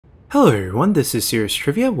Hello everyone, this is Serious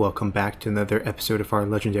Trivia. Welcome back to another episode of our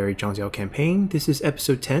legendary Zhang Jiao campaign. This is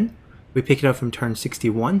episode 10. We pick it up from turn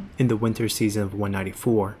 61 in the winter season of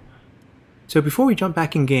 194. So before we jump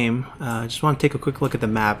back in game, I just want to take a quick look at the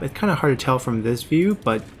map. It's kind of hard to tell from this view,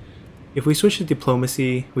 but if we switch to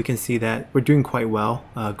diplomacy, we can see that we're doing quite well.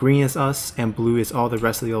 Green is us and blue is all the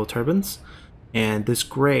rest of the old turbans. And this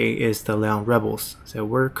gray is the Liang rebels. So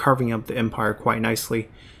we're carving up the empire quite nicely.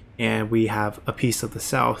 And we have a piece of the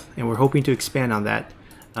south, and we're hoping to expand on that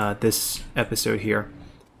this episode here.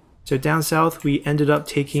 So down south, we ended up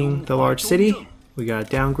taking the large city. We gotta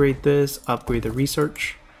downgrade this, upgrade the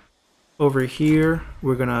research. Over here,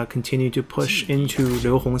 we're gonna continue to push into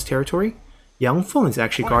Liu Hong's territory. Yang Feng is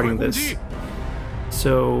actually guarding this.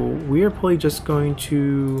 So we are probably just going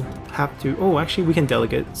to have to... Oh, actually we can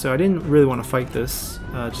delegate. So I didn't really want to fight this.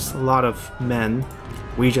 Just a lot of men.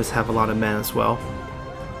 We just have a lot of men as well.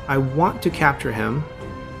 I want to capture him.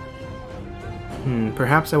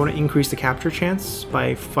 Perhaps I want to increase the capture chance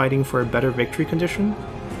by fighting for a better victory condition.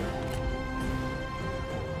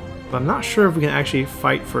 But I'm not sure if we can actually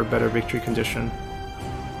fight for a better victory condition.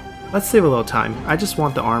 Let's save a little time. I just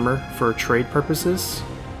want the armor for trade purposes.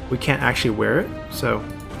 We can't actually wear it, so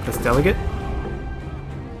let's delegate.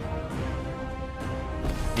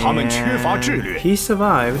 And he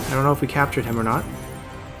survived. I don't know if we captured him or not.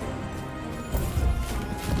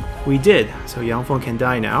 We did, so Yang Feng can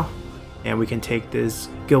die now, and we can take this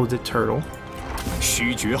gilded turtle.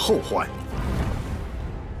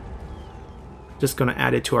 Just gonna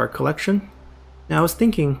add it to our collection. Now I was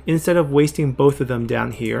thinking, instead of wasting both of them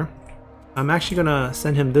down here, I'm actually gonna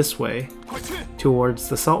send him this way, towards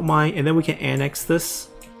the salt mine, and then we can annex this,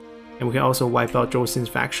 and we can also wipe out Zhou Xin's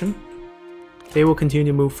faction. They will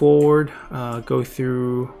continue to move forward, go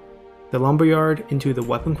through the lumberyard into the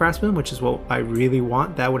weapon craftsman, which is what I really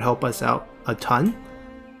want. That would help us out a ton.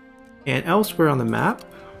 And elsewhere on the map,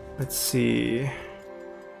 let's see,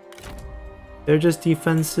 they're just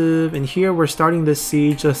defensive, and here we're starting this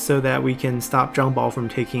siege just so that we can stop Zhang Bao from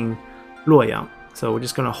taking Luoyang. So we're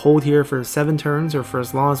just gonna hold here for 7 turns or for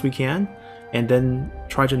as long as we can, and then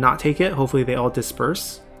try to not take it. Hopefully they all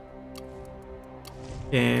disperse.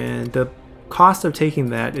 And the cost of taking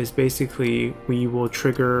that is basically we will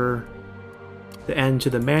trigger the end to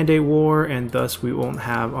the Mandate War, and thus we won't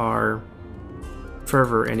have our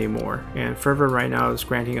fervor anymore. And fervor right now is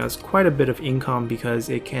granting us quite a bit of income because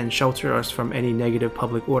it can shelter us from any negative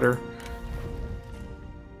public order.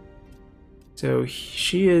 So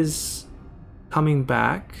she is coming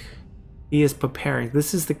back. He is preparing.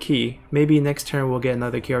 This is the key. Maybe next turn we'll get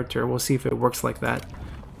another character. We'll see if it works like that.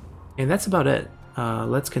 And that's about it.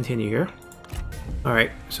 Let's continue here. Alright,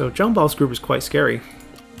 so Zhang Bao's group is quite scary.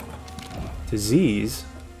 Disease.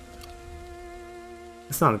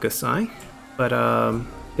 That's not a good sign. But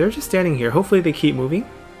they're just standing here. Hopefully they keep moving.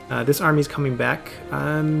 This army's coming back.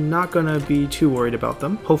 I'm not gonna be too worried about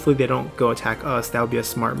them. Hopefully they don't go attack us. That would be a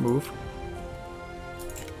smart move.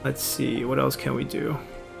 Let's see, what else can we do?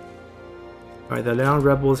 Alright, the Liang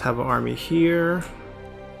rebels have an army here.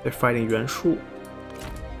 They're fighting Yuan Shu.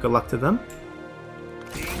 Good luck to them.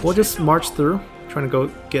 We'll just march through, trying to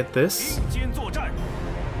go get this.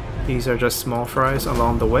 These are just small fries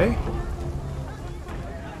along the way.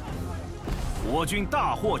 Alright,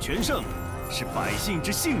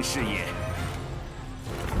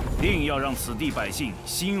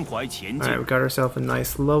 we got ourselves a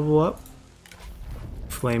nice level up.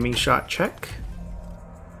 Flaming shot check.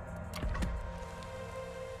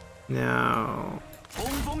 Now,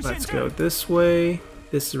 let's go this way.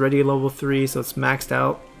 This is already level 3, so it's maxed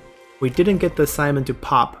out. We didn't get the assignment to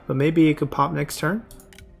pop, but maybe it could pop next turn.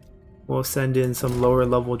 We'll send in some lower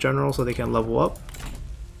level generals so they can level up.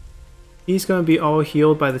 He's going to be all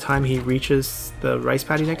healed by the time he reaches the rice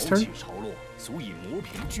paddy next turn.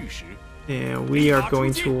 And we are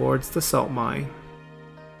going towards the salt mine.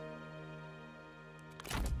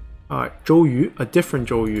 Alright, Zhou Yu, a different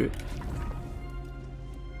Zhou Yu.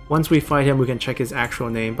 Once we fight him, we can check his actual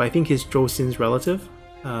name, but I think he's Zhou Xin's relative.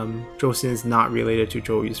 Zhou Xin is not related to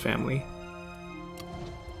Zhou Yu's family.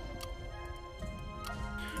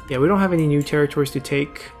 Yeah, we don't have any new territories to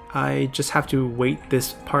take. I just have to wait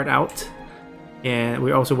this part out. And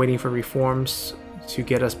we're also waiting for reforms to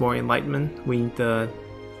get us more enlightenment. We need the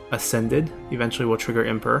Ascended. Eventually we'll trigger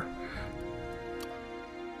Emperor.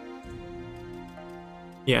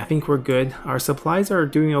 Yeah, I think we're good. Our supplies are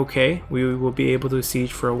doing okay. We will be able to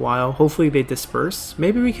siege for a while. Hopefully they disperse.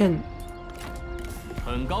 Maybe we can...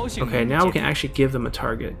 Okay, now we can actually give them a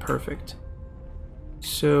target. Perfect.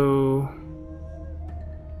 So...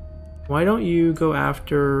 why don't you go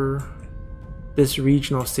after this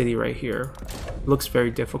regional city right here. Looks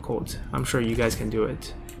very difficult. I'm sure you guys can do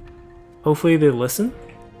it. Hopefully they listen.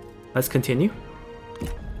 Let's continue.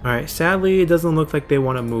 Alright, sadly it doesn't look like they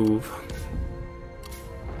want to move.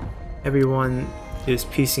 Everyone is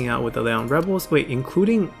piecing out with the Leon rebels. Wait,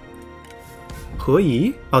 including He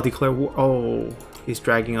Yi? I'll declare war. Oh, he's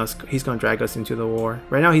dragging us. He's gonna drag us into the war.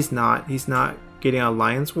 Right now he's not. He's not getting an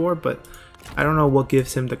alliance war, but I don't know what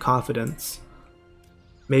gives him the confidence.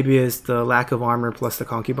 Maybe it's the lack of armor plus the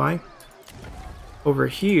concubine. Over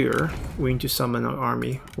here, we need to summon our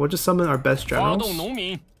army. We'll just summon our best generals.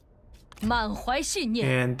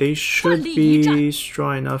 And they should be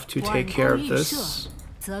strong enough to take care of this.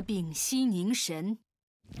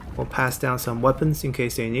 We'll pass down some weapons in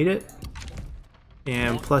case they need it.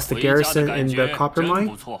 And plus the garrison in the copper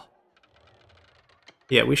mine.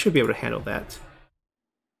 Yeah, we should be able to handle that.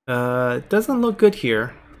 Doesn't look good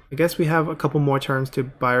here. I guess we have a couple more turns to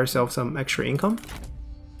buy ourselves some extra income.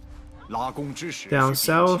 Down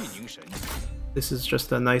south, this is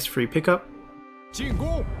just a nice free pickup.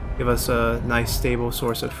 Give us a nice stable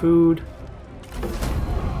source of food.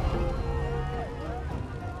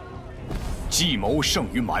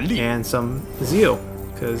 And some zeal,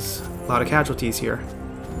 because a lot of casualties here.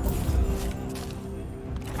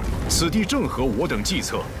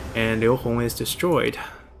 And Liu Hong is destroyed.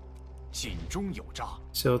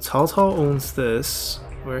 So Cao Cao owns this.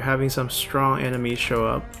 We're having some strong enemies show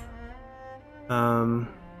up.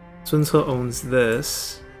 Sun Ce owns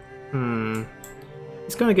this.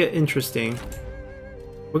 It's gonna get interesting.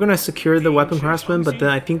 We're gonna secure the weapon craftsman, but then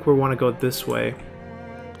I think we want to go this way.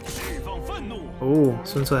 Oh,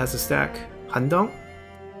 Sun Ce has a stack. Handong?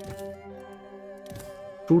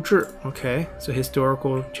 Zhu Zhi. Okay, so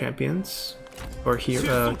historical champions. Or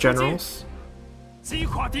here, generals. So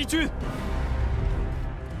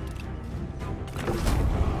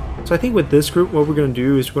I think with this group, what we're going to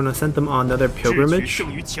do is we're going to send them on another pilgrimage.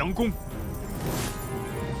 I'm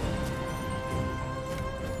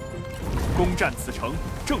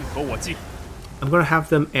going to have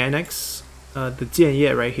them annex the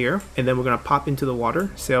Jianye right here, and then we're going to pop into the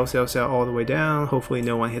water, sail all the way down. Hopefully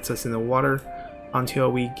no one hits us in the water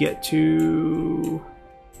until we get to...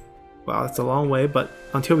 Wow, it's a long way, but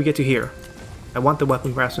until we get to here. I want the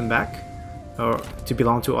weapon craftsman back, or to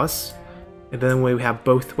belong to us. And then we have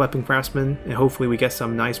both weapon craftsmen, and hopefully we get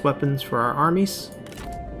some nice weapons for our armies.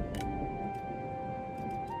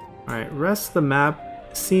 Alright, rest of the map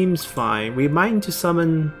seems fine. We might need to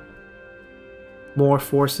summon more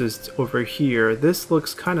forces over here. This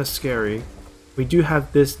looks kind of scary. We do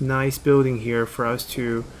have this nice building here for us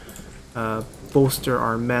to bolster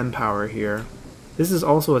our manpower here. This is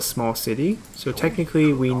also a small city, so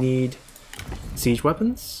technically we need siege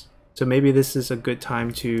weapons. So maybe this is a good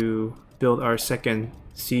time to build our second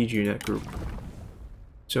siege unit group.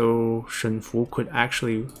 So Shen Fu could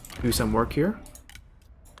actually do some work here.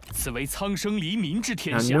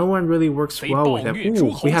 Now no one really works well with him.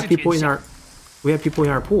 Ooh, we have people in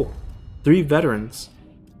our pool. 3 veterans.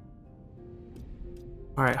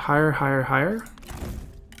 Alright, hire.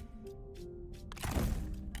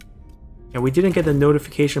 And we didn't get the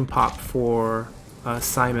notification pop for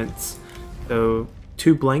assignments. So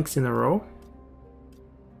 2 blanks in a row.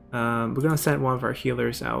 We're gonna send one of our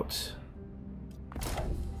healers out.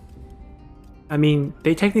 I mean,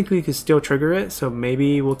 they technically could still trigger it, so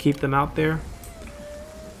maybe we'll keep them out there.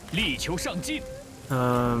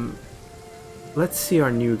 Let's see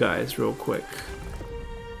our new guys real quick.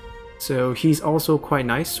 So he's also quite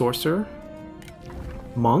nice, sorcerer.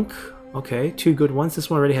 Monk, okay, 2 good ones. This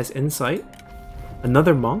one already has insight.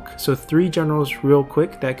 Another monk, so 3 generals real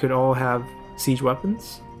quick that could all have siege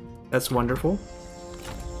weapons. That's wonderful.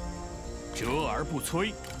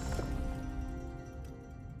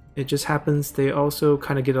 It just happens they also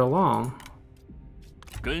kind of get along.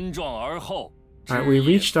 Alright, we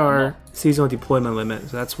reached our seasonal deployment limit,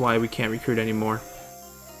 so that's why we can't recruit anymore.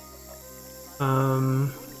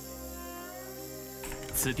 I'm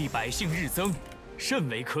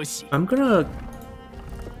gonna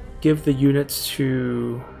give the units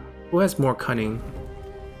to... Who has more cunning?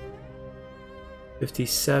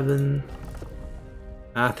 57.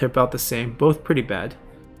 They're about the same. Both pretty bad.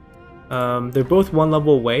 They're both 1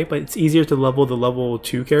 level away, but it's easier to level the level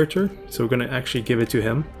 2 character, so we're gonna actually give it to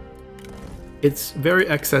him. It's very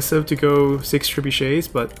excessive to go 6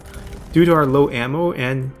 trebuchets, but due to our low ammo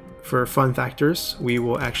and for fun factors, we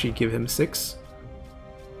will actually give him 6.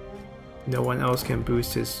 No one else can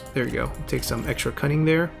boost his... There you go. Take some extra cunning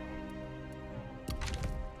there.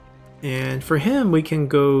 And for him, we can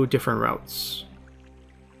go different routes.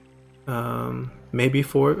 Maybe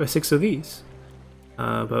 6 of these.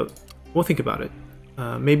 But We'll think about it.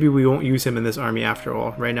 Maybe we won't use him in this army after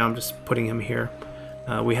all. Right now I'm just putting him here.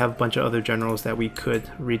 We have a bunch of other generals that we could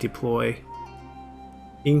redeploy,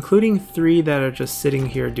 including 3 that are just sitting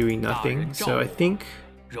here doing nothing. So I think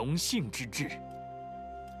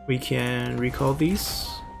we can recall these.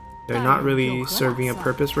 They're not really serving a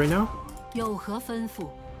purpose right now.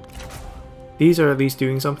 These are at least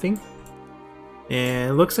doing something.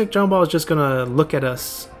 And it looks like Zhang Jiao is just gonna look at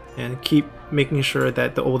us and keep making sure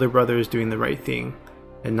that the older brother is doing the right thing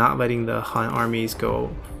and not letting the Han armies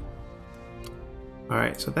go.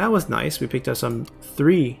 Alright, so that was nice. We picked up some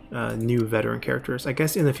 3 new veteran characters. I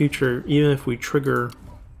guess in the future, even if we trigger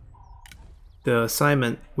the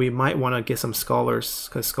assignment, we might want to get some scholars,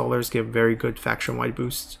 because scholars give very good faction-wide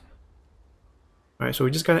boosts. Alright, so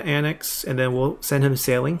we just gotta annex, and then we'll send him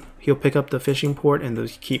sailing. He'll pick up the fishing port and they'll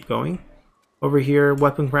keep going. Over here,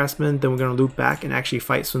 weapon craftsman, then we're gonna loop back and actually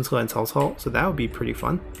fight Sun Ce and Cao Cao, so that would be pretty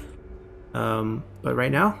fun. But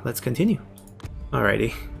right now, let's continue.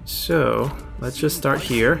 Alrighty, so let's just start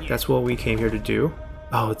here. That's what we came here to do.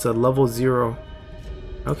 Oh, it's a level 0.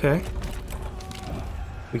 Okay.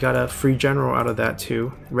 We got a free general out of that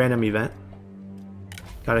too. Random event.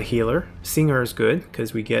 Got a healer. Singer is good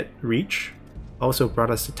because we get reach. Also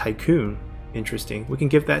brought us a tycoon. Interesting. We can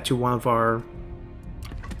give that to one of our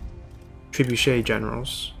trebuchet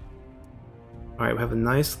generals. Alright, we have a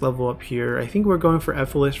nice level up here. I think we're going for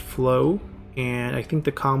effortless flow, and I think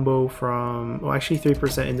the combo from, well, actually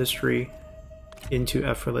 3% industry into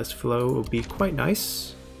effortless flow will be quite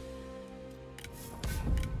nice.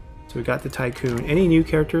 So we got the tycoon. Any new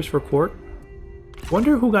characters for court?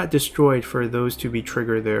 Wonder who got destroyed for those to be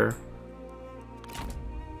triggered there.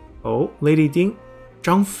 Oh, Lady Ding,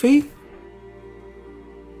 Zhang Fei?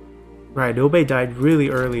 Right, Liu Bei died really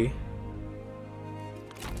early.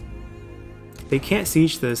 They can't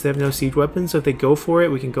siege this, they have no siege weapons, so if they go for it,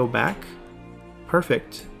 we can go back.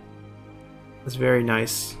 Perfect. That's very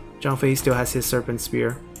nice. Zhang Fei still has his Serpent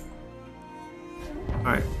Spear.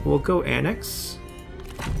 Alright, we'll go annex.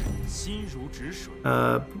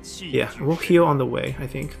 Yeah, we'll heal on the way, I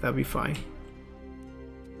think. That'll be fine.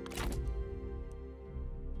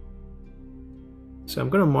 So I'm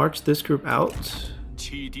gonna march this group out.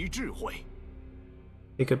 Take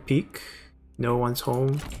a peek. No one's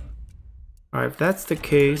home. Alright, if that's the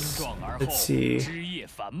case, let's see.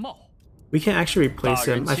 We can actually replace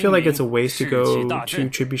him. I feel like it's a waste to go 2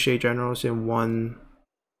 trebuchet generals in one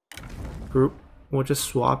group. We'll just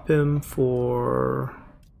swap him for...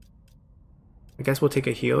 I guess we'll take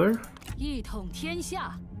a healer.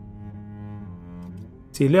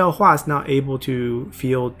 See, Liao Hua is not able to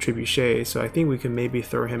field trebuchet, so I think we can maybe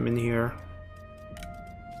throw him in here.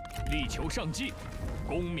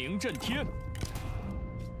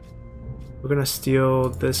 We're gonna steal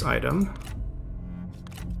this item.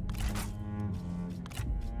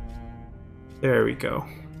 There we go.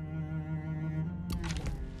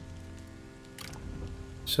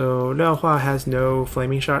 So Liao Hua has no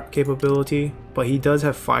flaming shot capability, but he does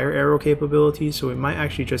have fire arrow capability, so we might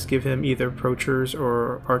actually just give him either poachers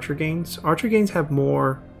or archer gains. Archer gains have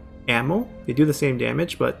more ammo. They do the same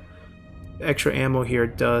damage, but the extra ammo here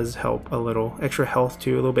does help a little. Extra health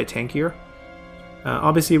too, a little bit tankier.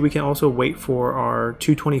 Obviously we can also wait for our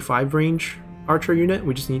 225 range archer unit.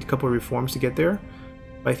 We just need a couple of reforms to get there.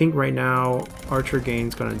 But I think right now archer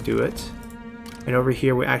gain's gonna do it. And over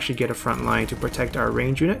here we actually get a front line to protect our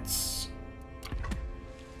range units.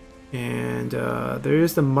 And there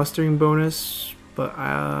is the mustering bonus, but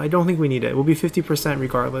I don't think we need it. It will be 50%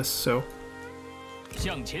 regardless, so it's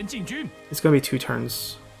gonna be 2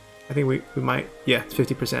 turns. I think we might, yeah,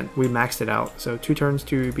 50%. We maxed it out, so 2 turns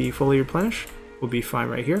to be fully replenished. We'll be fine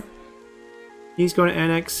right here. He's going to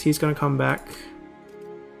annex, he's going to come back.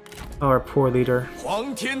 Oh, our poor leader.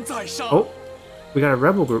 Oh, we got a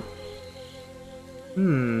rebel group.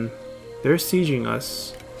 They're sieging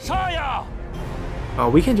us. Oh,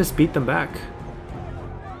 we can just beat them back.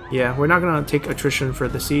 Yeah, we're not going to take attrition for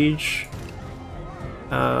the siege.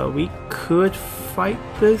 We could fight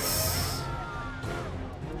this.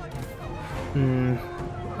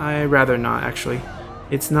 I'd rather not, actually.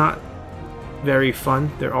 It's not very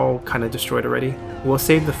fun. They're all kind of destroyed already. We'll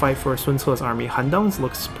save the fight for Sun Ce's army. Han Deng's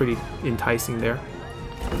looks pretty enticing there.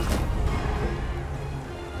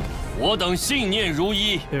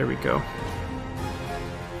 There we go.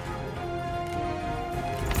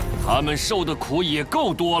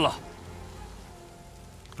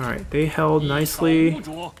 Alright, they held nicely.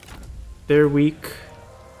 They're weak.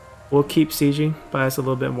 We'll keep sieging, buy us a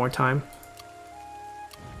little bit more time.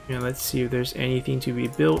 And let's see if there's anything to be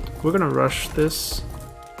built. We're gonna rush this.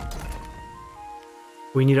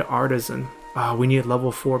 We need an artisan. Ah, we need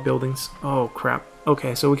level 4 buildings. Oh crap.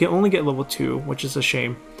 Okay, so we can only get level 2, which is a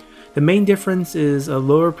shame. The main difference is a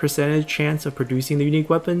lower percentage chance of producing the unique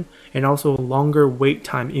weapon, and also a longer wait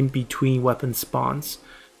time in between weapon spawns.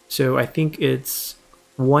 So I think it's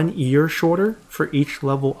 1 year shorter for each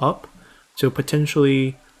level up. So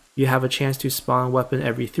potentially you have a chance to spawn a weapon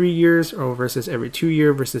every 3 years, or versus every 2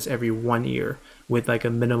 years versus every 1 year, with like a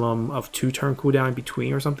minimum of 2 turn cooldown in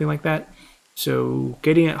between or something like that. So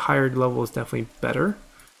getting at higher level is definitely better.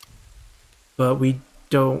 But we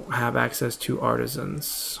don't have access to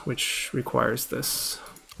artisans, which requires this.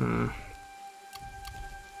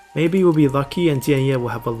 Maybe we'll be lucky and Jianye will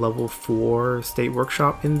have a level 4 state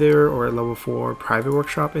workshop in there, or a level 4 private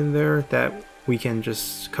workshop in there that we can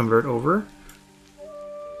just convert over.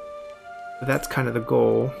 But that's kind of the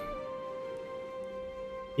goal.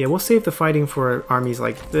 Yeah, we'll save the fighting for armies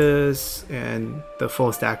like this and the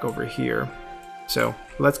full stack over here. So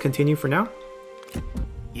let's continue for now.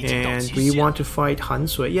 And we want to fight Han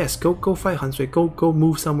Sui. Yes, go fight Han Sui. Go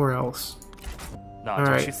move somewhere else.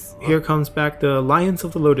 Alright, here comes back the Lions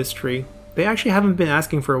of the Lotus Tree. They actually haven't been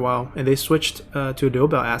asking for a while, and they switched to Liu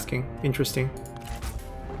Biao asking. Interesting.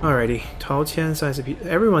 Alrighty, Tao Qian, Science of Peace.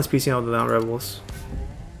 Everyone's piecing out the Down Rebels.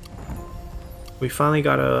 We finally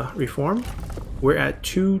got a reform. We're at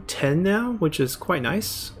 210 now, which is quite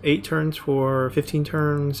nice. 8 turns for 15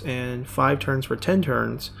 turns, and 5 turns for 10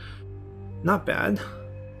 turns. Not bad.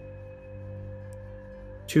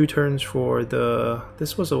 2 turns for the...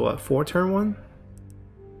 This was a what, 4 turn one?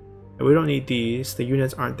 We don't need these. The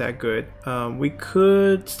units aren't that good. We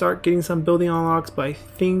could start getting some building unlocks, but I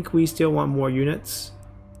think we still want more units.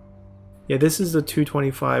 Yeah, this is the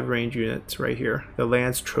 225 range units right here. The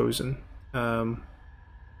Lance Chosen.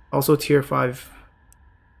 Also tier 5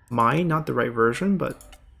 mine, not the right version,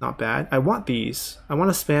 but not bad. I want these. I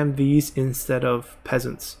want to spam these instead of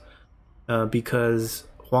peasants. Because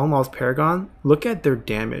Huang Lao's Paragon, look at their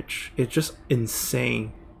damage. It's just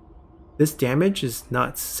insane. This damage is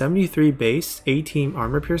nuts. 73 base, 18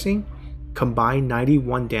 armor piercing, combined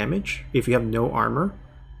 91 damage if you have no armor,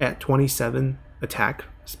 at 27 attack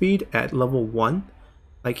speed at level 1.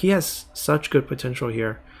 Like, he has such good potential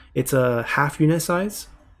here. It's a half unit size,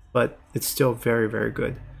 but it's still very, very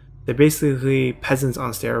good. They're basically peasants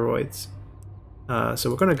on steroids.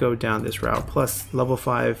 So we're going to go down this route. Plus, level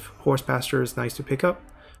 5 horse pasture is nice to pick up.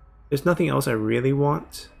 There's nothing else I really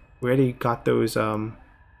want. We already got those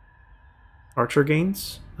archer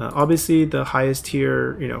gains. Obviously, the highest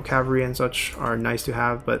tier, cavalry and such are nice to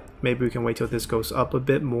have, but maybe we can wait till this goes up a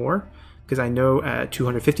bit more. Because I know at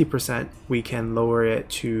 250% we can lower it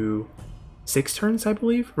to 6 turns, I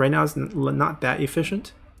believe. Right now it's not that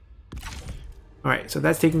efficient. Alright, so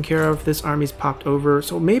that's taken care of. This army's popped over.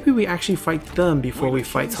 So maybe we actually fight them before we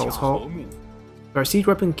fight Cao Cao. Our siege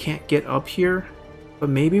weapon can't get up here, but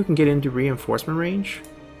maybe we can get into reinforcement range.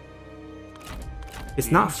 It's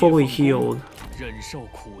not fully healed.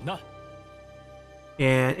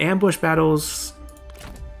 And ambush battles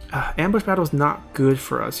not good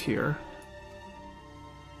for us here.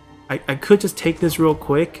 I could just take this real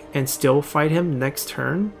quick and still fight him next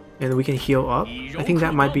turn, and we can heal up. I think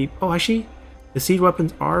that might be... Oh, actually, the siege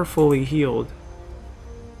weapons are fully healed.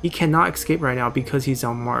 He cannot escape right now because he's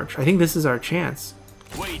on march. I think this is our chance.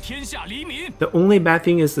 The only bad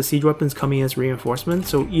thing is the siege weapons coming as reinforcements,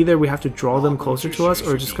 so either we have to draw them closer to us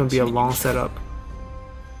or it's just going to be a long setup.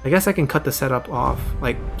 I guess I can cut the setup off,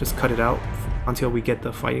 like just cut it out until we get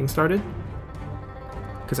the fighting started.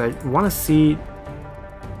 Because I want to see...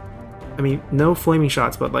 I mean, no flaming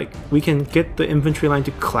shots, but like we can get the infantry line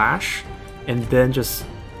to clash and then just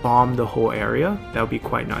bomb the whole area. That would be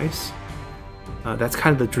quite nice. That's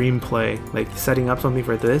kind of the dream play. Like, setting up something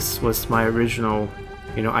for this was my original,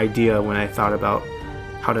 idea when I thought about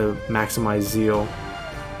how to maximize zeal.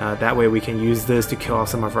 That way we can use this to kill off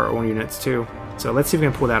some of our own units too. So let's see if we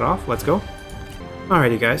can pull that off. Let's go.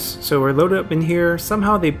 Alrighty guys, so we're loaded up in here.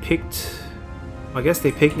 Somehow they picked... I guess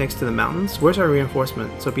they picked next to the mountains. Where's our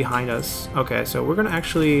reinforcement? So behind us. Okay, so we're gonna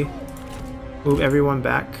actually move everyone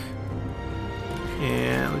back.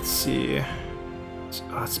 And let's see.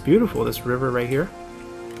 It's beautiful, this river right here.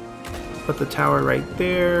 Put the tower right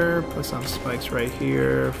there. Put some spikes right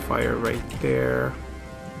here. Fire right there.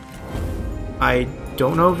 I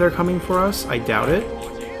don't know if they're coming for us. I doubt it.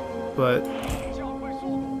 But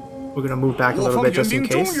we're gonna move back a little bit just in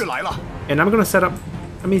case. And I'm gonna set up...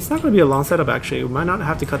 I mean, it's not going to be a long setup actually. We might not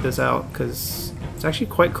have to cut this out because it's actually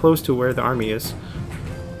quite close to where the army is.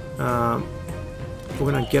 We're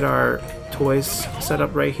going to get our toys set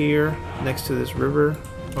up right here next to this river.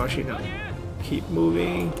 Oh, actually, no. Keep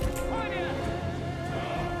moving.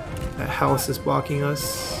 That house is blocking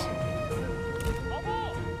us.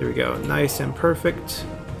 There we go, nice and perfect.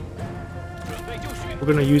 We're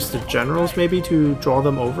gonna use the generals maybe to draw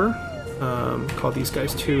them over. Call these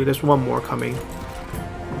guys 2. There's one more coming.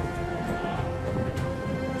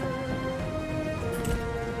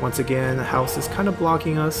 Once again, the house is kind of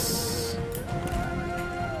blocking us.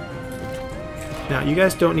 Now, you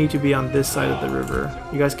guys don't need to be on this side of the river.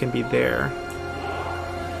 You guys can be there.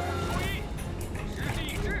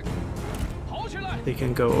 They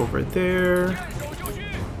can go over there.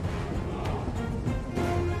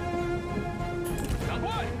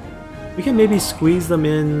 We can maybe squeeze them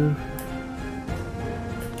in.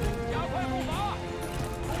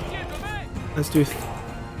 Let's do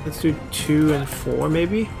 2 and 4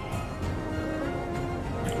 maybe.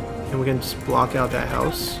 And we can just block out that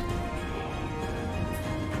house.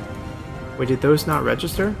 Wait, did those not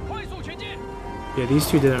register? Yeah, these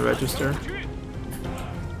 2 didn't register.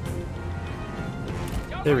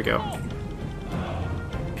 There we go.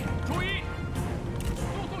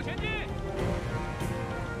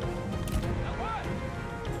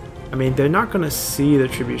 I mean, they're not gonna see the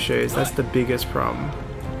trebuchets, that's the biggest problem.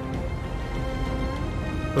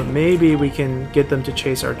 But maybe we can get them to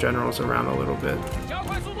chase our generals around a little bit.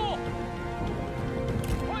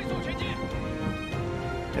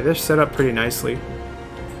 Yeah, they're set up pretty nicely.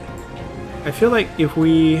 I feel like if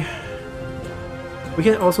we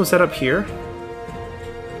can also set up here.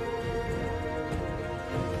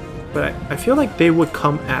 But I feel like they would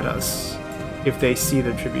come at us if they see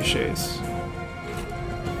the trebuchets.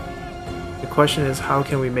 The question is, how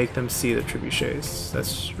can we make them see the trebuchets?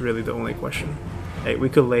 That's really the only question. Hey, we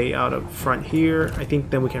could lay out up front here. I think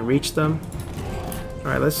then we can reach them.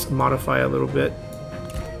 Alright, let's modify a little bit.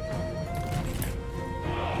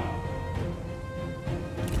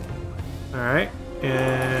 Alright,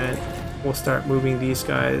 and we'll start moving these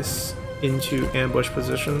guys into ambush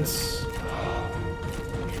positions.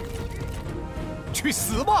 去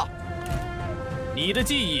死吧！你的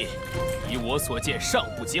技艺，以我所见，尚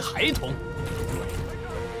不及孩童。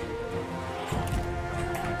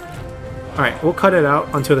 Alright, we'll cut it out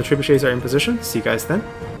until the trebuchets are in position. See you guys then.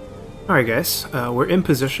 Alright guys, we're in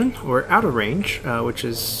position. We're out of range, which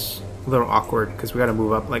is a little awkward because we gotta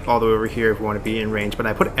move up like all the way over here if we want to be in range. But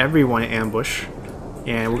I put everyone in ambush.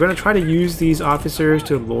 And we're gonna try to use these officers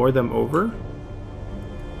to lure them over.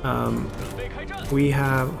 We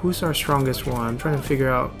have... who's our strongest one? I'm trying to figure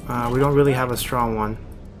out... we don't really have a strong one.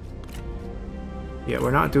 Yeah,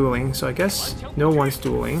 we're not dueling, so I guess no one's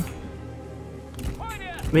dueling.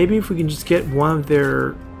 Maybe if we can just get one of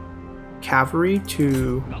their cavalry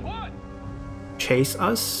to chase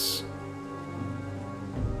us.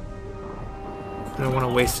 I don't want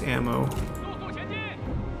to waste ammo.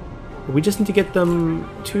 We just need to get them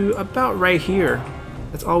to about right here.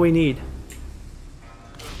 That's all we need.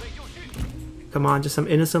 Come on, just some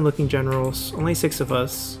innocent looking generals. Only 6 of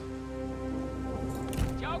us.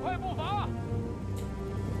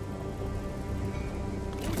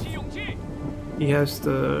 He has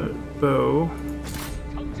the bow.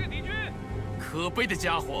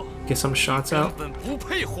 Get some shots out.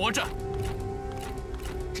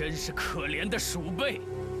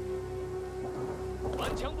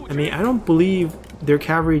 I mean, I don't believe their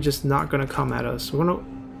cavalry just not gonna come at us. We're gonna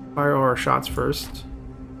fire our shots first.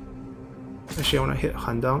 Actually, I want to hit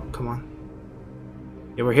Handang. Come on.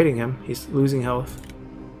 Yeah, we're hitting him. He's losing health.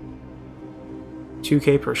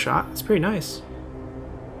 2k per shot. That's pretty nice.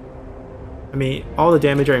 I mean, all the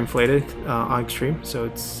damage are inflated on extreme, so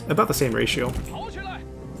it's about the same ratio.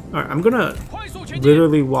 Alright, I'm gonna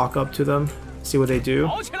literally walk up to them, see what they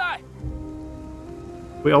do.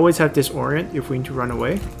 We always have disorient if we need to run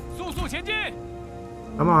away.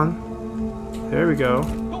 Come on. There we go.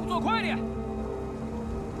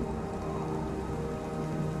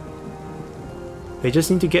 They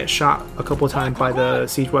just need to get shot a couple times by the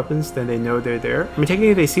siege weapons, then they know they're there. I mean,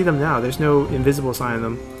 technically they see them now. There's no invisible sign of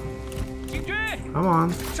them. Come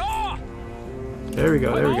on. There we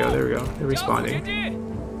go, there we go, there we go. They're responding.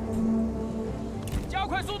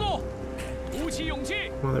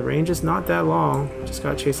 Well, the range is not that long. Just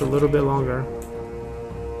gotta chase a little bit longer.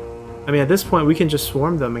 I mean, at this point, we can just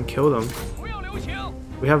swarm them and kill them.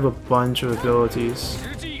 We have a bunch of abilities.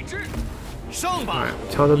 Alright,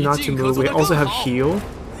 tell them not to move. We also have heal.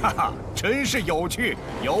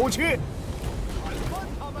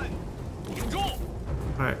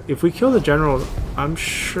 Alright, if we kill the general, I'm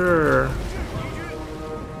sure...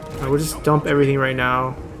 we'll just dump everything right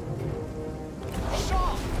now.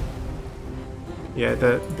 Yeah,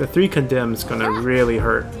 the 3 condemn is gonna really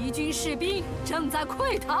hurt. The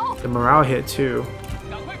morale hit too.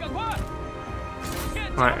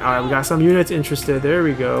 Alright, we got some units interested. There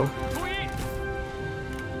we go.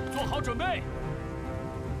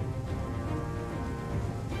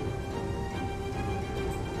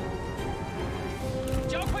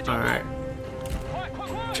 Alright.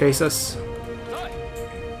 Chase us.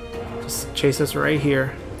 Just chase us right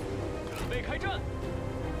here.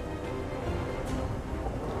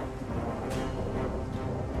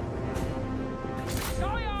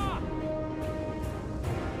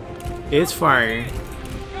 It's firing.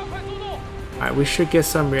 Alright, we should get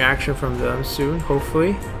some reaction from them soon,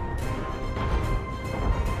 hopefully.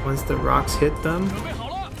 Once the rocks hit them.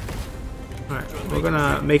 Alright, we're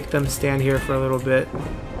gonna make them stand here for a little bit.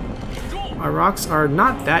 Our rocks are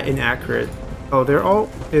not that inaccurate. Oh, they're all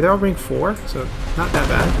rank 4, so not that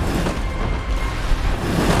bad.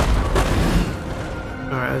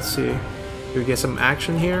 Alright, let's see. Do we get some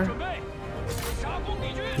action here?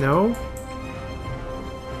 No?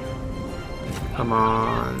 Come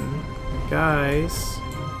on, guys.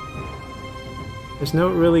 There's no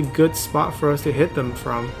really good spot for us to hit them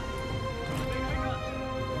from.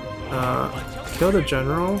 Kill the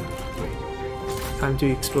general. Time to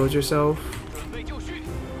expose yourself.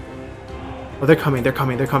 Oh, they're coming, they're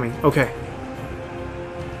coming, they're coming. Okay.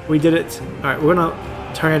 We did it. Alright, we're gonna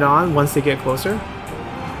turn it on once they get closer.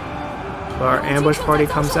 Our ambush party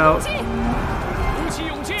comes out.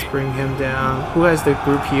 Let's bring him down. Who has the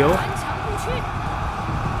group heal?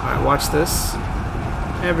 Alright, watch this.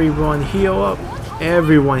 Everyone heal up.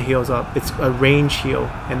 Everyone heals up. It's a range heal,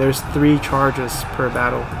 and there's 3 charges per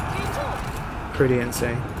battle. Pretty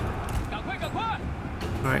insane.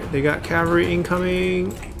 Alright, they got cavalry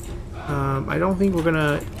incoming. I don't think we're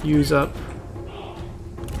gonna use up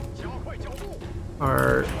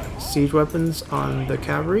our siege weapons on the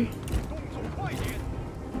cavalry.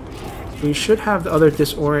 We should have the other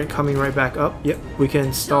disorient coming right back up. Yep, we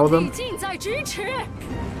can stall them.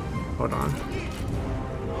 Hold on.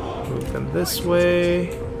 Move them this way.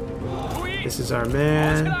 This is our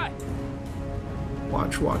man.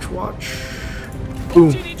 Watch, watch, watch.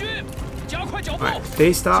 Boom. Alright,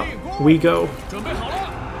 they stop. We go.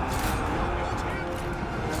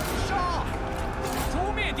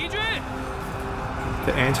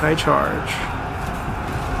 The anti-charge.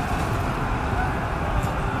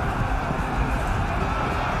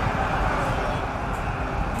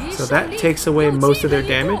 So that takes away most of their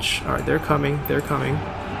damage. Alright, they're coming, they're coming.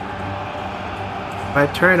 If I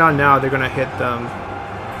turn it on now, they're gonna hit them.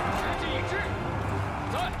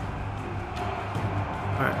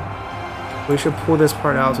 Alright. We should pull this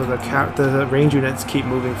part out so the range units keep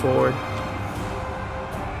moving forward.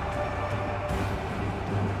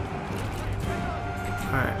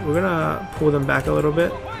 Alright, we're gonna pull them back a little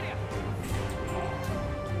bit.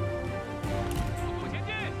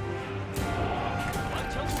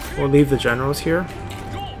 We'll leave the generals here.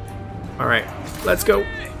 Alright, let's go.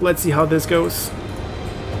 Let's see how this goes.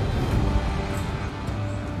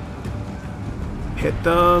 Hit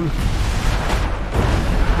them.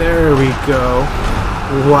 There we go.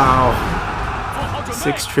 Wow.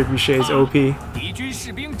 6 trebuchets OP.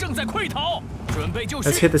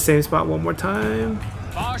 Let's hit the same spot one more time.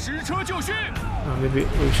 Oh, maybe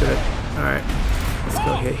we should have. Alright. Let's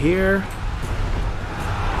go hit here.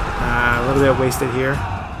 A little bit wasted here.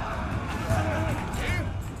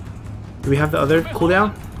 Do we have the other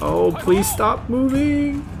cooldown? Oh, please stop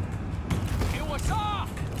moving!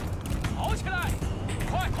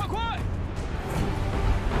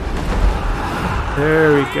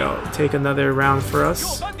 There we go. Take another round for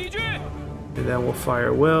us. And then we'll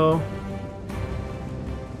fire will.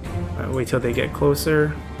 Alright, wait till they get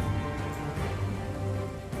closer.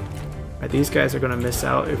 Alright, these guys are gonna miss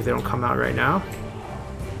out if they don't come out right now.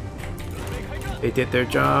 They did their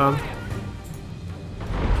job.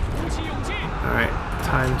 Alright,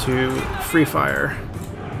 time to free fire.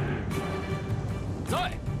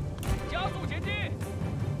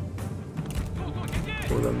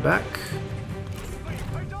 Pull them back.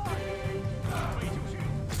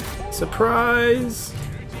 Surprise!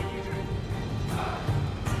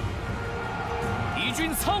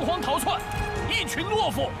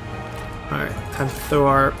 Alright, time to throw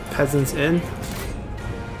our peasants in.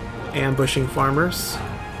 Ambushing farmers.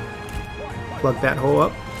 Plug that hole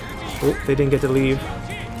up. Oh, they didn't get to leave.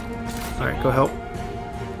 Alright, go help.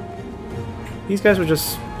 These guys were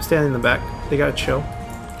just standing in the back. They gotta chill.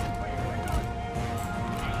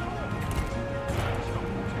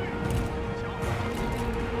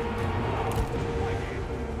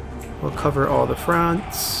 We'll cover all the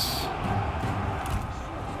fronts.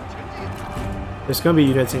 There's gonna be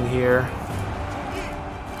units in here.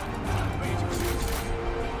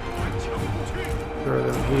 Throw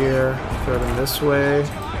them here. Throw them this way.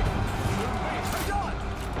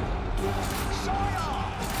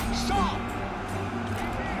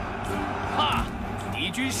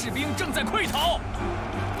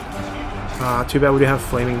 Too bad we didn't have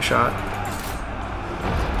flaming shot.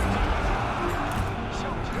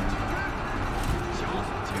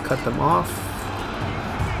 Cut them off.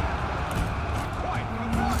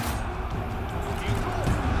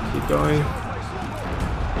 Keep going.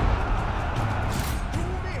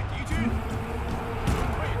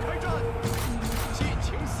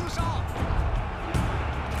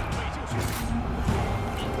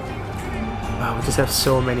 Wow, we just have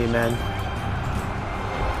so many men.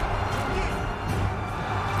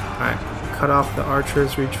 Alright, cut off the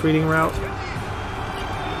archers' retreating route.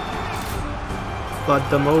 Flood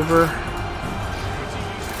them over.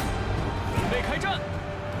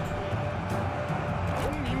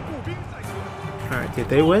 Alright, did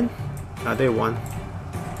they win? No, they won.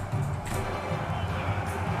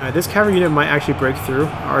 Alright, this cavalry unit might actually break through.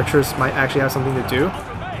 Archers might actually have something to do.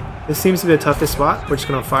 This seems to be the toughest spot. We're just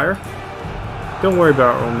gonna fire. Don't worry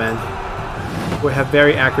about our own men. We have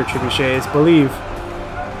very accurate trebuchets. Believe.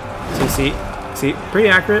 See, pretty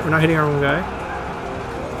accurate. We're not hitting our own guy.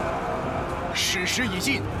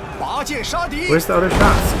 Where's the other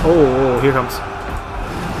shots? Oh, here comes.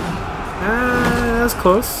 That's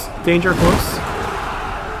close. Danger close.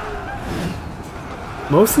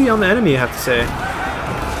 Mostly on the enemy, I have to say.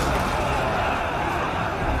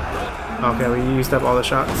 Okay, we used up all the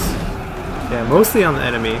shots. Yeah, mostly on the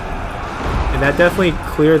enemy. And that definitely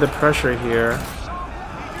cleared the pressure here.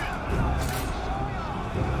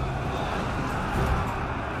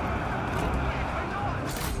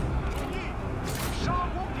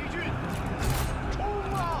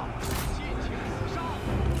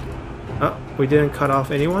 Oh, we didn't cut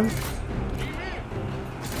off anyone?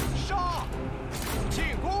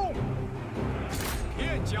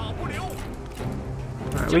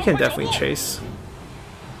 Alright, we can definitely chase.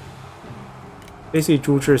 Basically,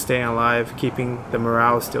 Zhu Zhi staying alive, keeping the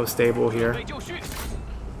morale still stable here.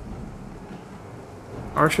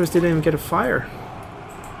 Archers didn't even get a fire.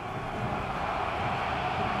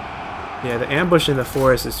 Yeah, the ambush in the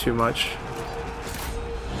forest is too much.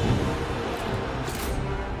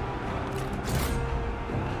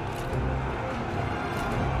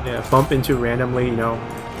 Yeah, bump into randomly,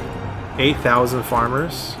 8,000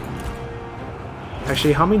 farmers.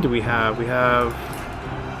 Actually, how many do we have? We have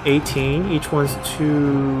 18, each one's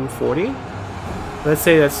 240. Let's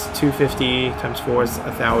say that's 250 times 4 is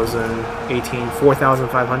 1,000, 18,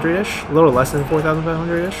 4,500-ish. A little less than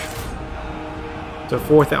 4,500-ish. So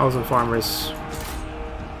 4,000 farmers.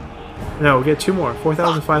 No, we get 2 more,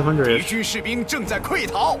 4,500-ish.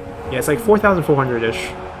 Yeah, it's like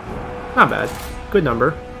 4,400-ish. Not bad. Good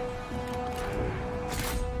number.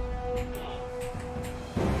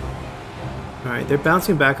 Alright, they're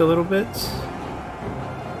bouncing back a little bit.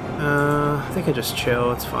 They can just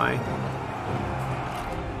chill, it's fine.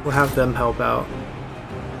 We'll have them help out.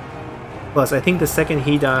 Plus, I think the second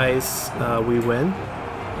he dies, we win.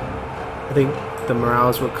 I think the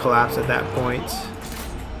morales would collapse at that point.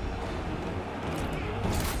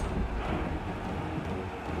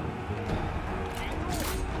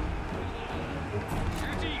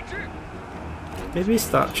 Maybe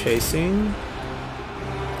stop chasing.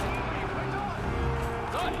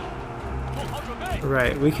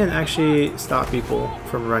 Right, we can actually stop people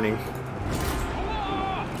from running.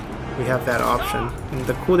 We have that option. And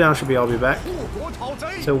the cooldown should all be back.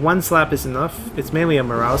 So 1 slap is enough. It's mainly a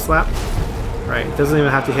morale slap. Right, it doesn't even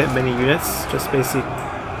have to hit many units. Just basically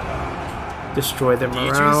destroy their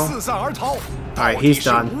morale. Alright, he's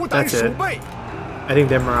done. That's it. I think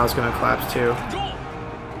their morale's gonna collapse too.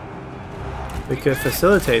 We could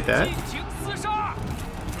facilitate that.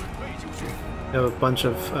 We have a bunch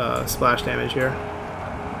of splash damage here.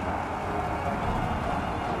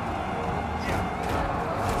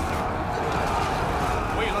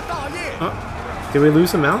 Oh, did we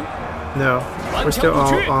lose him out? No, we're still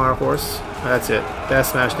all on our horse. That's it. That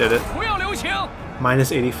smash did it.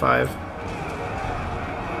 Minus 85.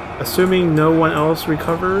 Assuming no one else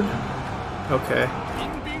recovered. Okay.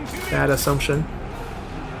 Bad assumption.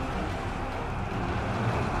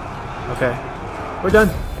 Okay. We're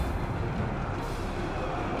done.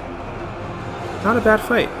 Not a bad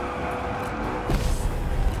fight.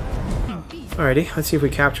 Alrighty, let's see if we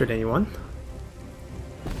captured anyone.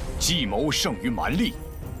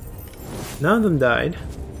 None of them died.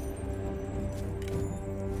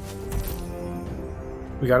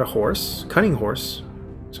 We got a horse, cunning horse.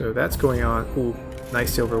 So that's going on. Ooh,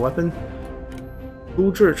 nice silver weapon.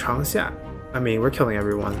 都治长夏. I mean, we're killing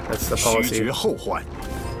everyone. That's the policy.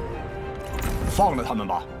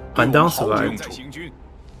 反党 survived.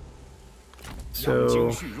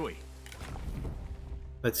 So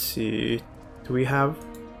let's see. Do we have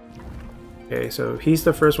Okay, so he's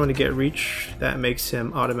the first one to get reach. That makes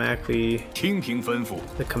him automatically 听凭吩咐。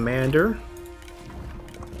 the commander.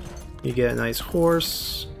 You get a nice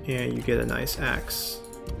horse, and you get a nice axe.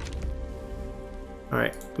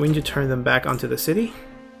 Alright, we need to turn them back onto the city.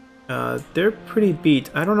 They're pretty beat.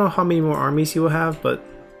 I don't know how many more armies he will have, but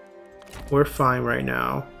we're fine right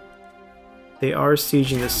now. They are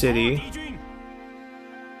sieging the city.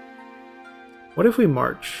 What if we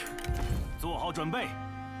march? 做好准备，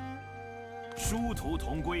殊途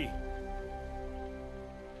同归。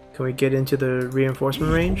 Can we get into the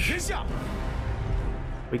reinforcement range?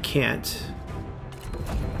 We can't.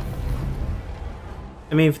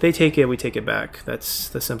 I mean, if they take it, we take it back. That's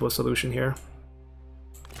the simple solution here.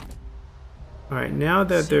 Alright, now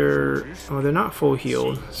that they're not full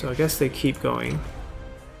healed, so I guess they keep going.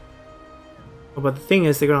 Oh, but the thing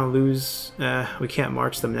is, they're gonna lose. We can't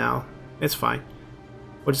march them now. It's fine.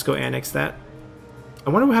 We'll just go annex that.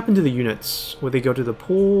 I wonder what happened to the units. Would they go to the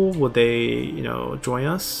pool? Would they, you know, join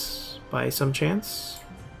us by some chance?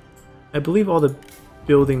 I believe all the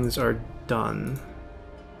buildings are done.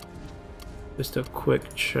 Just a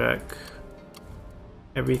quick check.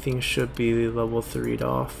 Everything should be level 3'd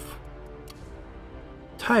off.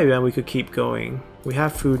 Taiyuan, we could keep going. We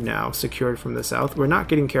have food now secured from the south. We're not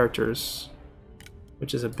getting characters,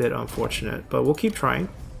 which is a bit unfortunate, but we'll keep trying.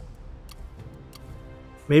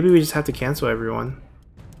 Maybe we just have to cancel everyone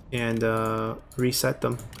and reset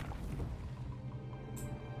them.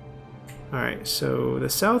 Alright, so the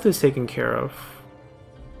south is taken care of.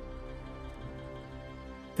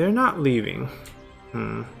 They're not leaving.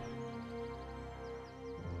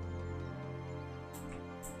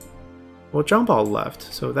 Well, Zhang Jiao left,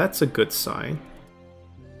 so that's a good sign.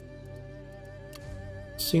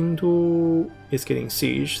 Xingdu is getting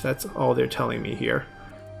sieged. That's all they're telling me here.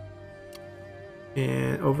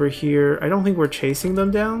 And over here, I don't think we're chasing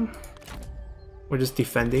them down. We're just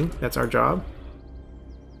defending. That's our job.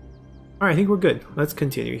 Alright, I think we're good. Let's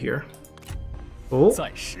continue here. Oh,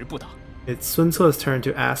 it's Sun Ce's turn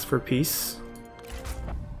to ask for peace.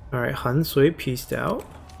 Alright, Han Sui peaced out.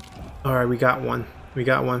 Alright, we got one. We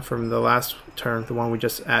got one from the last turn, the one we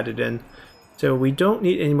just added in. So we don't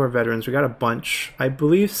need any more veterans. We got a bunch. I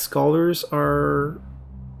believe scholars are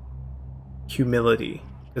humility.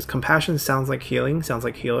 Because compassion sounds like healing, sounds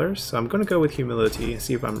like healers. So I'm going to go with humility and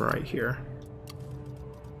see if I'm right here.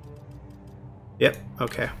 Yep,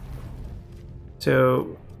 okay.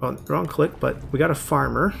 So, well, wrong click, but we got a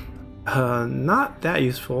farmer. Not that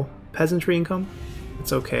useful. Peasantry income?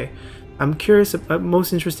 It's okay. I'm curious, I'm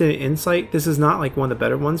most interested in insight. This is not like one of the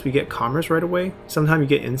better ones. We get commerce right away. Sometimes you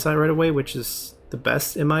get insight right away, which is the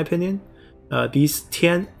best in my opinion. These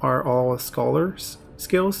 10 are all scholars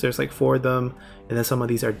skills. There's like 4 of them, and then some of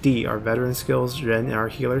these are D, our veteran skills, Ren, our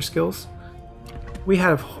healer skills. We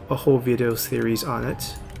have a whole video series on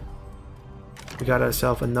it. We got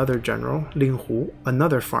ourselves another general, Ling Hu,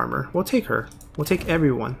 another farmer. We'll take her. We'll take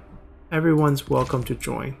everyone. Everyone's welcome to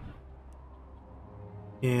join.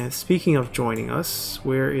 And speaking of joining us,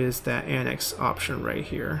 where is that annex option right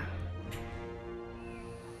here?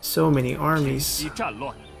 So many armies.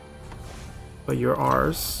 But you're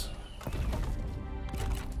ours.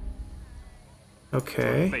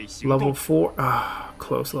 Okay, level 4. Ah,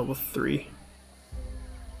 close, level 3.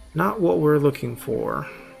 Not what we're looking for.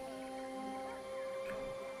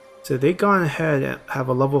 So they gone ahead and have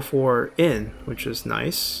a level 4 in, which is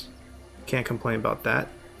nice. Can't complain about that.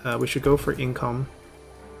 We should go for income.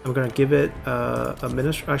 I'm gonna give it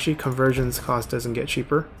actually conversions cost doesn't get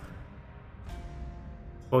cheaper.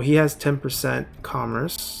 Well, he has 10%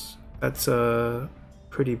 commerce. That's a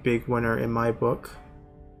pretty big winner in my book.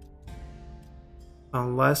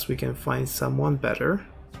 Unless we can find someone better.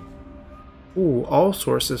 Ooh, all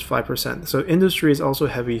sources 5%. So industry is also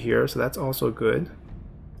heavy here, so that's also good.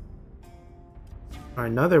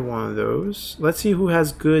 Another one of those. Let's see who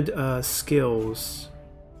has good skills.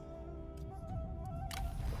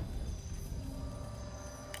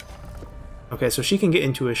 Okay, so she can get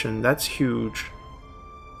intuition. That's huge.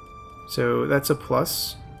 So that's a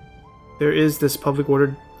plus. There is this public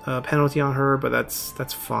order penalty on her, but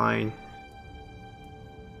that's fine.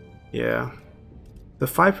 Yeah. The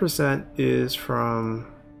 5% is from...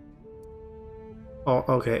 Oh,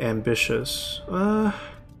 okay, ambitious.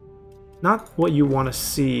 Not what you want to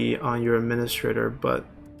see on your administrator, but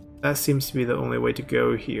that seems to be the only way to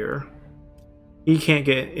go here. He can't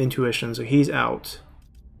get intuition, so he's out.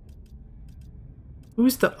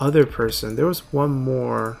 Who's the other person? There was one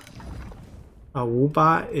more. Wu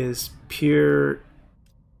Ba is pure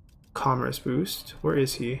commerce boost. Where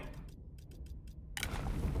is he?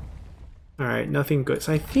 Alright, nothing good.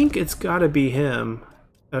 So I think it's gotta be him.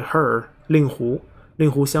 her, 令狐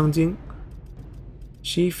香精.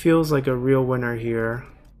 She feels like a real winner here.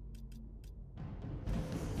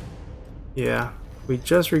 Yeah, we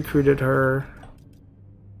just recruited her,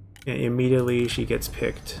 and immediately she gets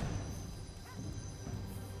picked.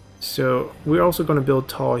 So we're also going to build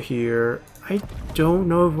tall here. I don't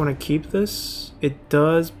know if we want to keep this. It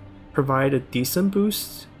does provide a decent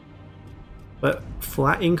boost, but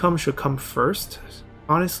flat income should come first,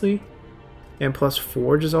 honestly. And plus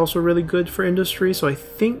forge is also really good for industry, so I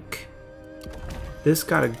think this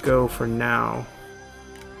gotta go for now.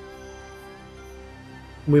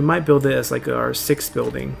 We might build it as like our 6th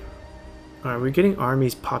building. Alright, we're getting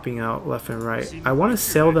armies popping out left and right. I want to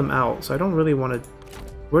sail them out, so I don't really want to...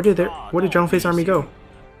 Where did Zhang Fei's army go?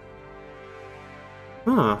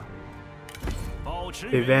 Huh.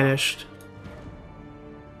 They vanished.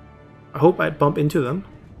 I hope I bump into them.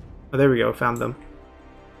 Oh, there we go, found them.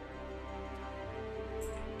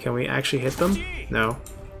 Can we actually hit them? No.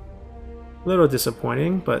 A little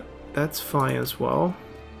disappointing, but that's fine as well.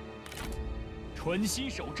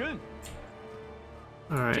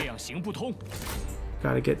 Alright.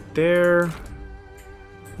 Gotta get there.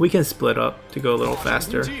 We can split up to go a little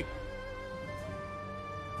faster.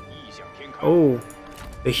 Oh,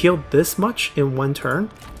 they healed this much in one turn?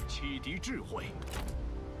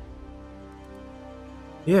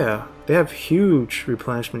 Yeah, they have huge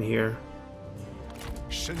replenishment here.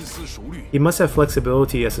 He must have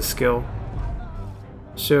flexibility as a skill.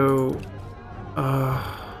 So,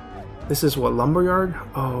 this is what, lumberyard?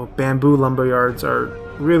 Oh, bamboo lumberyards are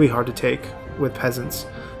really hard to take with peasants.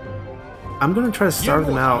 I'm gonna try to starve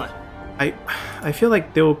them out. I feel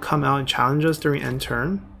like they'll come out and challenge us during end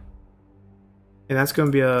turn, and that's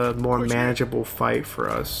gonna be a more manageable fight for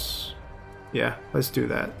us. Yeah, let's do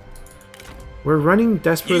that. We're running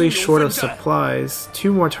desperately short of supplies.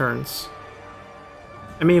 2 more turns.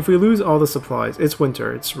 I mean, if we lose all the supplies, it's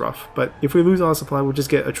winter, it's rough, but if we lose all the supply, we'll just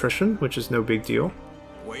get attrition, which is no big deal.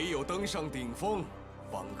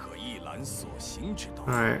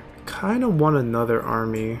 Alright, kind of want another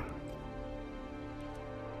army.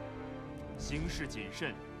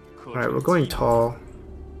 Alright, we're going tall.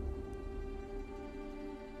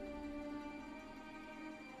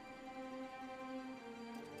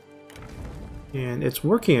 And it's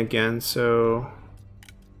working again, so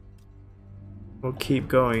we'll keep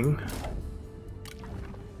going.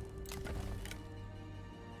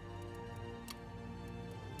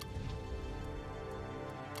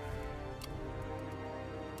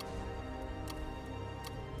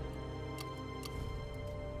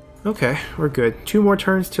 Okay, we're good. 2 more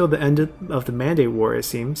turns till the end of the Mandate War, it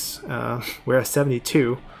seems. We're at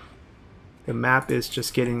 72. The map is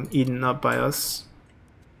just getting eaten up by us.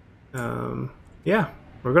 Yeah,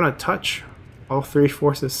 we're gonna touch all 3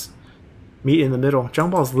 forces. Meet in the middle. Zhang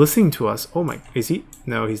Bao's listening to us. Oh my, is he?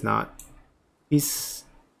 No, he's not. He's,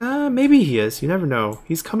 maybe he is. You never know.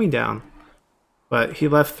 He's coming down. But he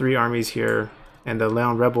left 3 armies here, and the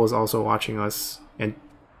Liang Rebel is also watching us, and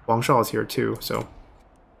Wang Shao is here too, so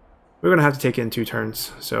we're gonna have to take it in 2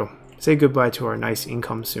 turns. So say goodbye to our nice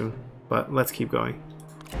income soon, but let's keep going.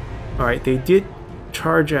 Alright, they did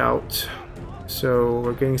charge out, so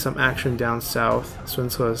we're getting some action down south. Sun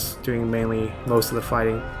Ce's doing mainly most of the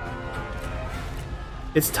fighting.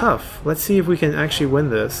 It's tough. Let's see if we can actually win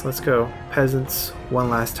this. Let's go. Peasants, one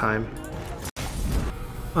last time.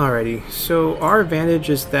 Alrighty, so our advantage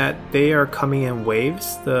is that they are coming in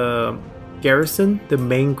waves. The garrison, the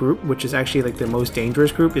main group, which is actually like the most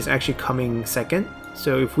dangerous group, is actually coming second.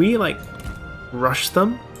 So if we like rush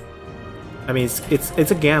them, I mean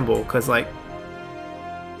it's a gamble because like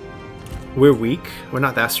we're weak. We're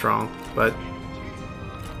not that strong, but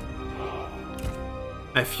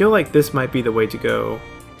I feel like this might be the way to go.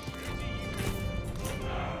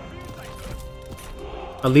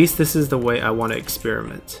 At least this is the way I want to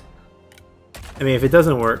experiment. I mean, if it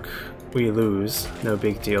doesn't work, we lose. No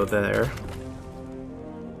big deal there.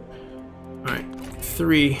 Alright,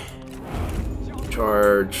 3.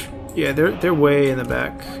 Charge. Yeah, they're way in the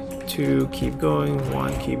back. 2, keep going.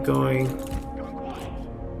 1, keep going.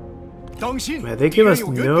 Man, they give us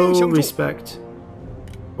no respect.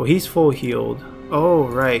 Well, he's full healed. Oh,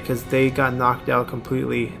 right, because they got knocked out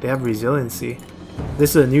completely. They have resiliency.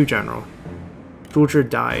 This is a new general. Zhu Zhi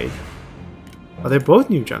died. Oh, they're both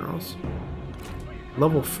new generals.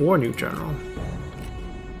 Level 4 new general.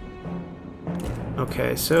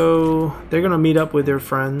 Okay, so they're gonna meet up with their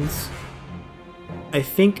friends. I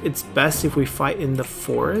think it's best if we fight in the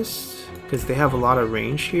forest, because they have a lot of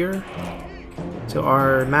range here. So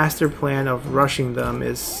our master plan of rushing them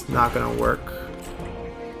is not gonna work.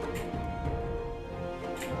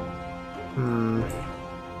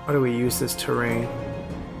 How do we use this terrain?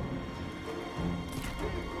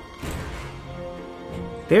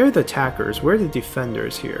 They're the attackers, we're the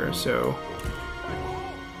defenders here, so...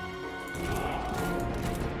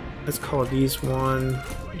 Let's call these 1.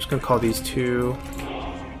 I'm just gonna call these 2.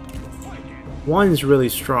 1's really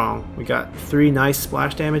strong. We got 3 nice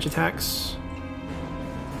splash damage attacks.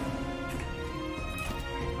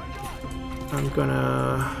 I'm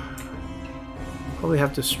gonna probably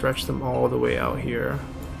have to stretch them all the way out here.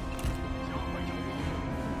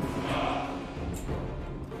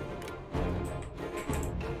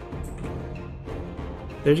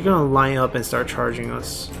 They're just gonna line up and start charging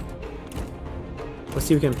us. Let's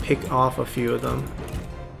see if we can pick off a few of them.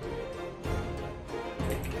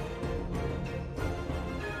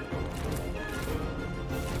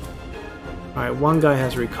 Alright, 1 guy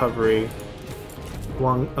has recovery.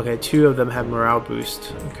 Okay, 2 of them have morale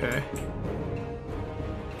boost. Okay.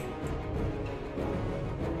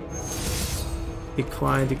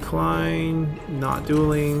 Decline, decline. Not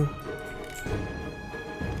dueling.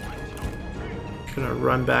 Gonna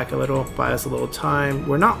run back a little, buy us a little time.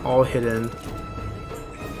 We're not all hidden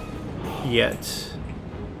yet.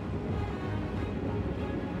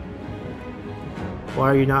 Why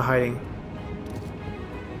are you not hiding?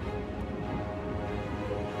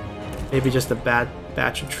 Maybe just a bad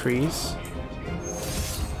batch of trees?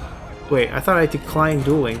 Wait, I thought I declined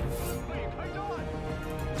dueling.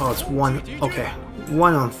 Oh, it's 1. Okay.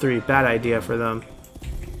 1 on 3. Bad idea for them.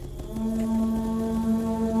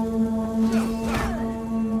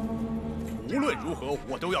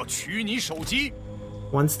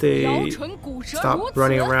 Once they stop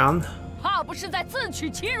running around,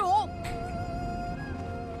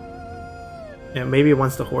 and maybe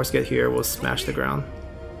once the horse get here, we'll smash the ground.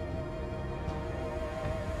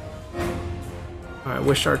 Alright,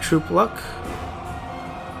 wish our troop luck.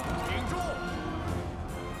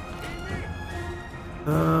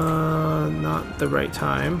 Not the right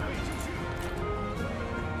time.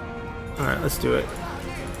 Alright, let's do it.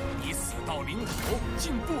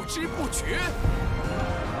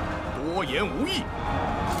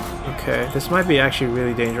 Okay, this might be actually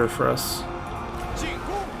really dangerous for us.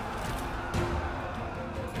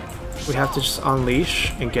 We have to just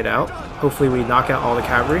unleash and get out. Hopefully we knock out all the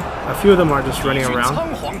cavalry. A few of them are just running around.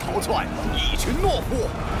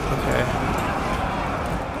 Okay.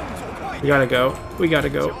 We gotta go. We gotta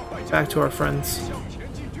go. Back to our friends.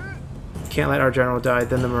 Can't let our general die,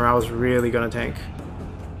 then the morale is really gonna tank.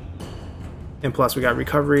 And plus we got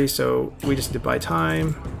recovery, so we just need to buy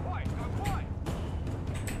time.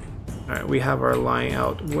 Alright, we have our line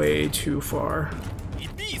out way too far.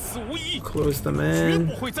 Close them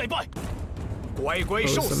in. Close them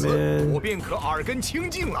in.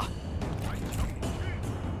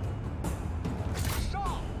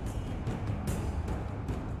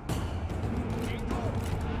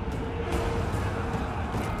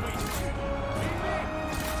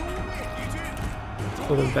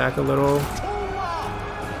 Pull them back a little.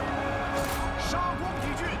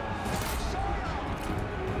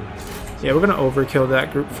 Yeah, we're gonna overkill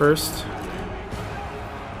that group first.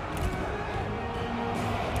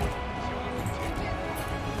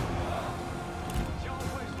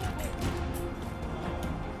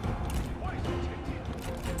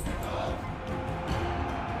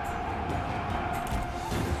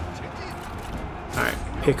 Alright,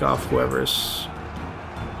 pick off whoever's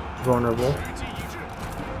vulnerable.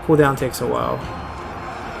 Cooldown takes a while.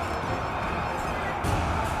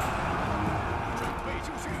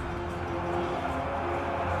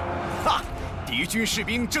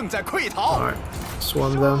 Alright,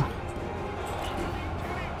 swarm them.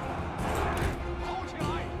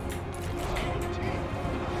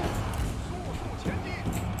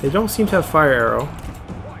 They don't seem to have fire arrow.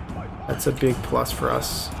 That's a big plus for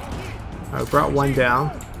us. I brought 1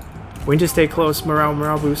 down. We need to stay close.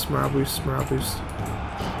 Morale boost, morale boost, morale boost.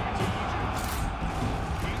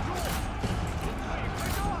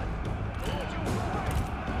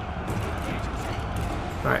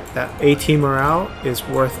 Alright, that 18 morale is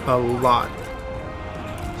worth a lot.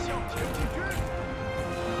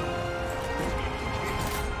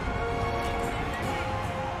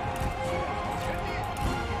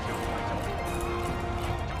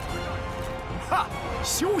 Ha!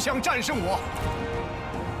 休想战胜我！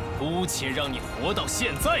姑且让你活到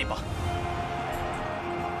现在吧。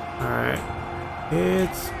Alright,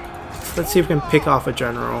 let's see if we can pick off a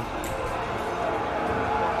general.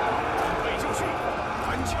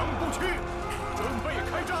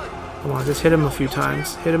 Come on, just hit him a few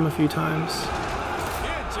times. Hit him a few times.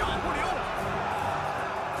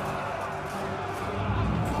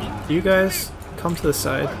 You guys, come to the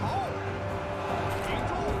side.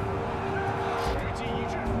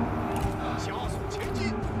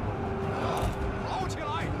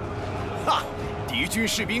 军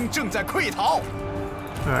士兵正在溃逃。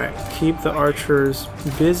 Alright, keep the archers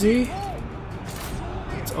busy.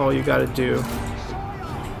 That's all you gotta do.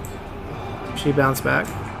 She bounced back.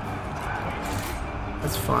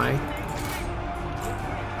 That's fine.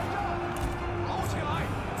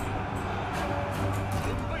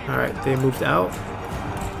 Alright, they moved out.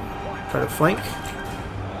 Try to flank.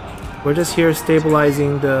 We're just here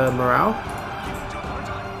stabilizing the morale.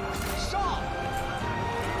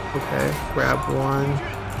 Okay, grab one.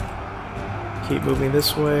 Keep moving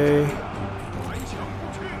this way.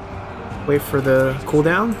 Wait for the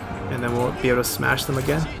cooldown, and then we'll be able to smash them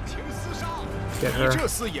again. Get her.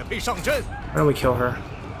 Why don't we kill her?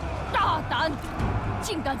 How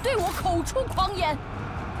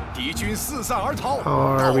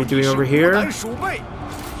are we doing over here?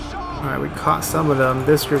 Alright, we caught some of them.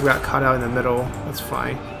 This group got caught out in the middle. That's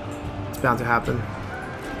fine. It's bound to happen.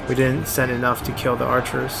 We didn't send enough to kill the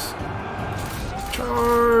archers.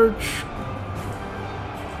 Charge!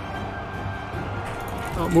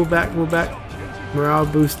 Oh, move back, move back. Morale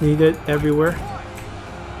boost needed everywhere.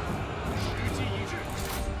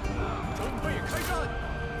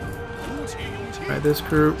 Alright, this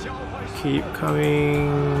group keep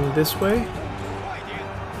coming this way.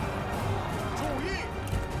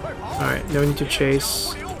 Alright, no need to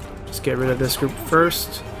chase. Just get rid of this group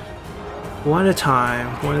first. One at a time,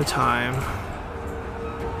 one at a time.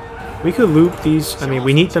 We could loop these. I mean,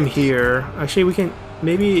 we need them here. Actually, we can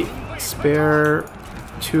maybe spare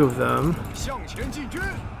 2 of them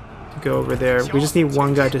to go over there. We just need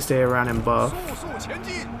one guy to stay around and buff.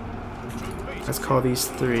 Let's call these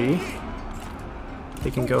 3. They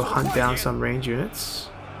can go hunt down some range units.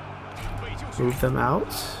 Move them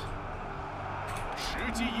out.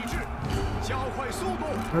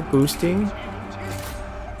 We're boosting.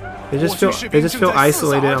 They just feel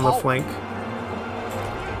isolated on the flank.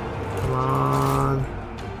 Come on.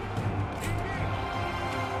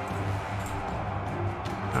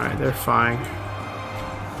 Alright, they're fine.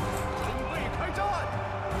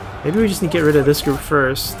 Maybe we just need to get rid of this group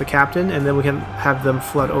first, the captain, and then we can have them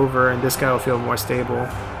flood over and this guy will feel more stable.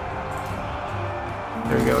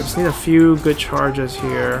 There we go. Just need a few good charges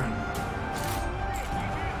here.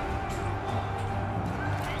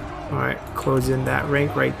 Alright, close in that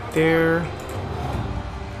rank right there.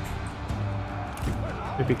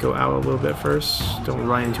 Maybe go out a little bit first. Don't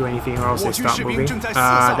run into anything or else they stop moving.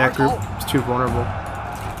 That group is too vulnerable.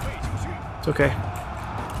 It's okay.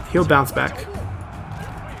 He'll bounce back.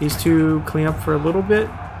 These 2 clean up for a little bit.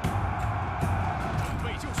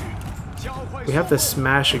 We have to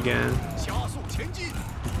smash again.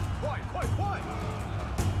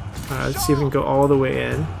 Let's see if we can go all the way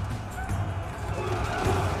in.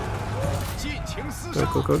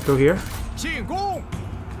 Go here.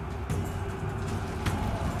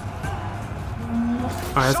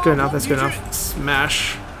 Alright, that's good enough, that's good enough.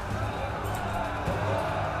 Smash.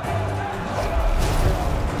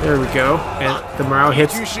 There we go. And the morale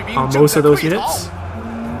hits on most of those units.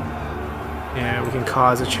 And we can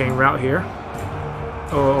cause a chain rout here.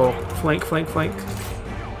 Oh, flank, flank, flank.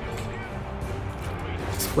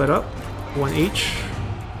 Split up. 1 each.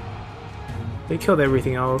 They killed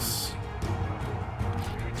everything else.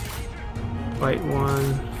 Fight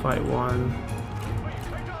 1, fight 1.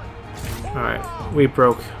 Alright, we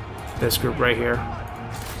broke this group right here.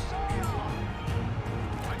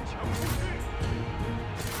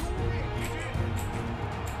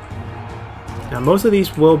 Now most of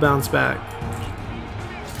these will bounce back,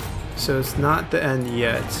 so it's not the end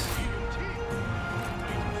yet.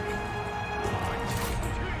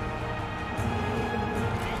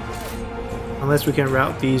 Unless we can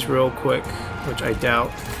route these real quick, which I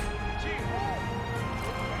doubt.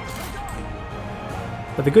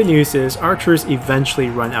 But the good news is, archers eventually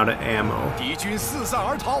run out of ammo.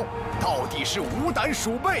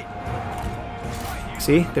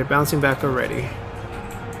 See, they're bouncing back already.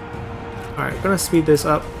 Alright, I'm gonna speed this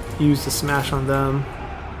up, use the smash on them.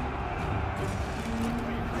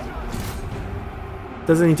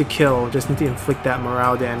 Doesn't need to kill, just need to inflict that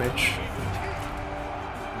morale damage.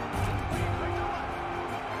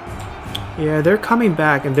 Yeah, they're coming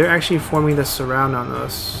back and they're actually forming the surround on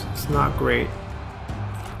us. It's not great.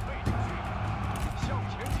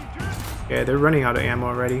 Yeah, they're running out of ammo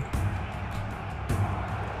already.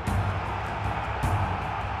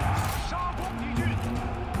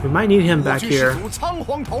 We might need him back here.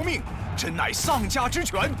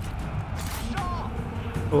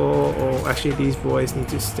 Oh, actually these boys need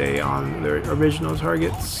to stay on their original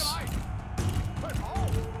targets.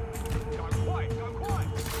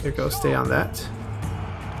 There you go, stay on that.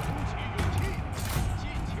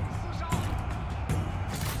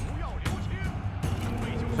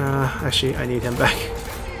 Actually, I need him back.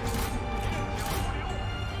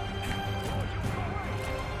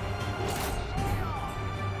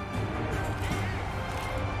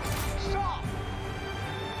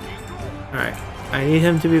 Alright, I need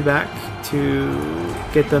him to be back to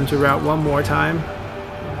get them to rout one more time.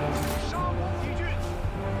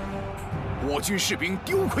 我军士兵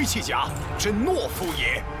丢盔弃甲，真懦夫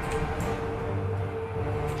也。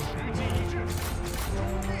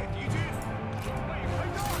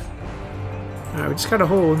 Alright, we just gotta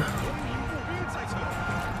hold.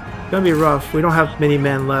 Gonna be rough. We don't have many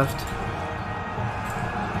men left.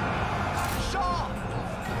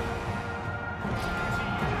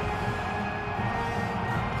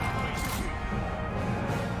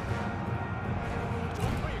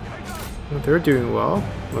 Well, they're doing well.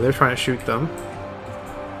 Well, they're trying to shoot them.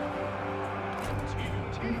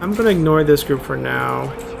 I'm gonna ignore this group for now.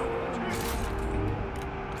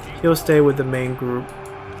 He'll stay with the main group.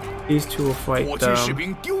 These two will fight them.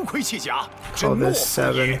 Call this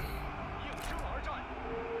 7.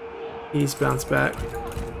 He's bounced back.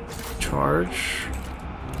 Charge.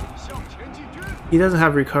 He doesn't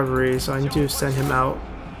have recovery, so I need to send him out.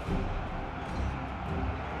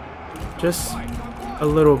 Just a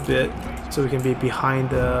little bit, so we can be behind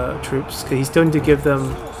the troops. Because he's still need to give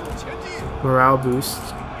them morale boost.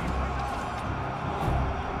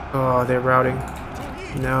 Oh, they're routing.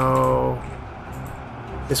 No.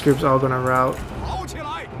 This group's all gonna rout.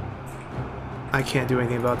 I can't do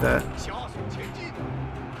anything about that.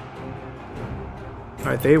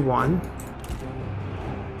 Alright, they won.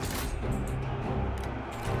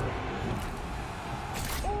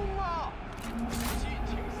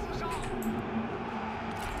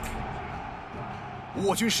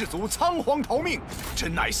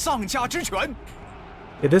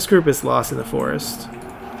 Yeah, this group is lost in the forest.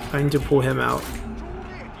 I need to pull him out.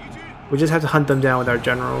 We just have to hunt them down with our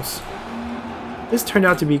generals. This turned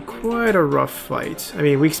out to be quite a rough fight. I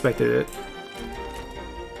mean, we expected it.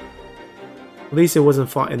 At least it wasn't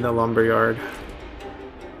fought in the lumberyard.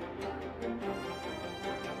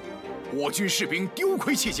 Alright,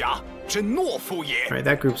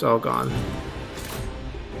 that group's all gone.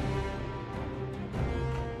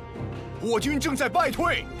 Alright,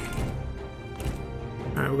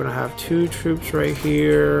 we're gonna have 2 troops right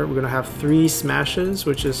here. We're gonna have 3 smashes,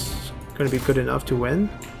 which is gonna be good enough to win.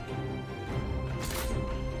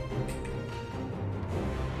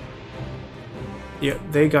 Yep,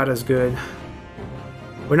 they got us good.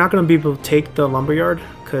 We're not gonna be able to take the lumberyard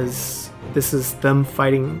because this is them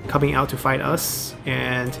fighting, coming out to fight us,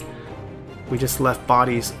 and we just left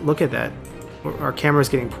bodies. Look at that. Our camera's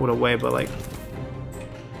getting pulled away, but like,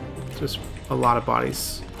 just a lot of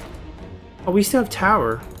bodies. Oh, we still have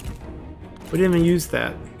tower. We didn't even use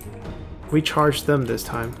that. We charged them this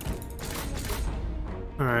time.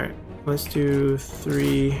 Alright, let's do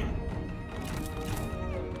 3.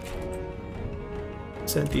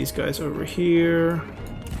 Send these guys over here.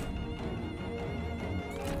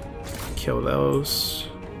 Kill those.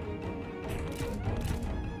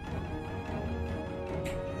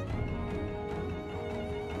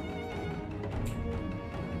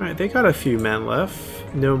 Alright, they got a few men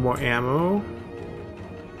left. No more ammo.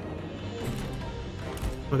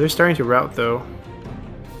 Oh, they're starting to rout though.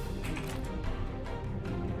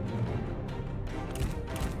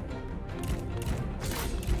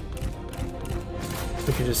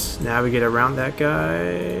 We can just navigate around that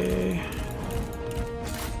guy.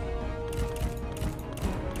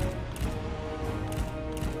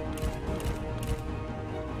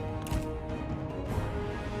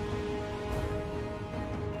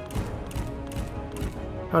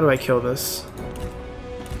 How do I kill this?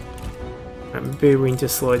 Maybe we need to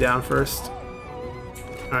slow it down first.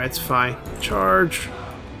 Alright, it's fine. Charge!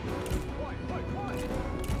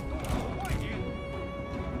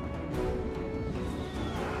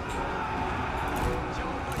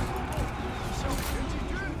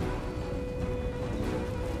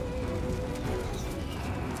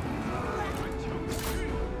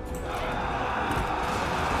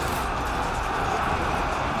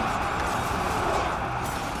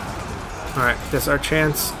 Alright, that's our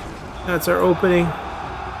chance. That's our opening.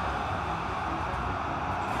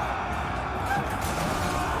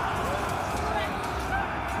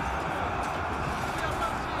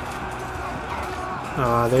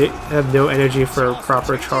 They have no energy for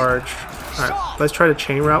proper charge. Alright, let's try to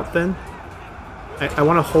chain route then. I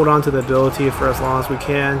want to hold on to the ability for as long as we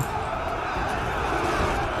can.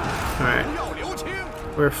 Alright,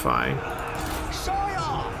 we're fine.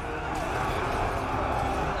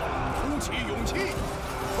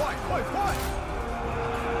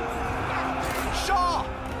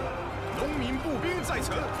 农民步兵在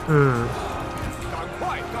此。Hmm. 赶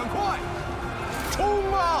快，赶快，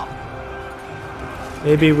冲啊！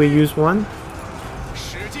 Maybe we use one?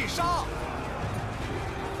 使劲杀！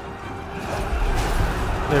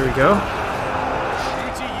 There we go. 时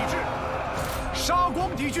机已至，杀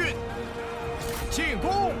光敌军！进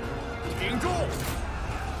攻！挺住！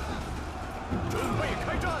准备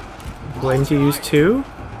开战！ Going to use 2?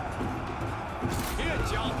 片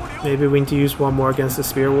甲不留！ Maybe we need to use one more against the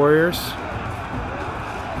spear warriors?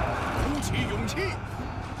 鼓起勇气！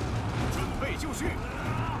准备就绪！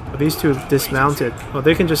 Oh, these two have dismounted. Oh,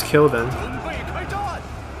 they can just kill them. 准备开战！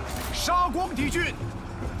杀光敌军！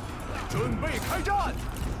准备开战！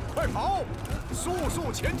快跑！速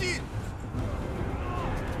速前进！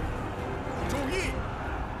注意！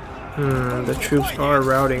 The troops are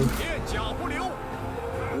routing. 片甲不留！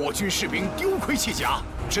我军士兵丢盔弃甲，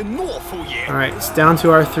真懦夫也！ Alright, it's down to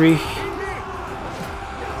our 3.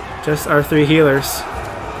 Just our 3 healers.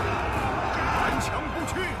 顽强不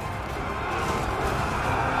屈！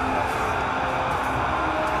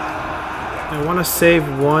 I want to save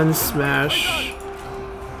one smash.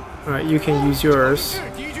 Alright, you can use yours.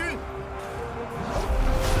 敌军！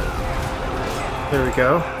 There we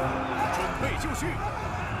go. 准备就绪！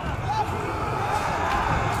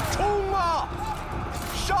冲啊！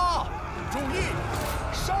杀！注意！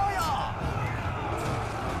杀呀！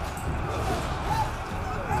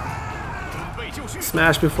准备就绪！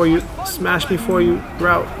 Smash before you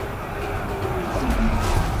rout.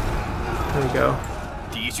 There we go.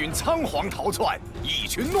 敌军仓皇逃窜，一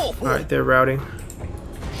群懦夫！ Alright, they're routing.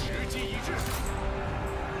 时机已至，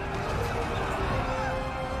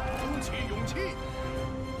鼓起勇气！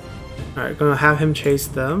 Alright, gonna have him chase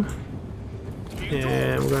them.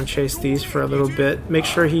 And we're gonna chase these for a little bit. Make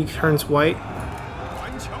sure he turns white.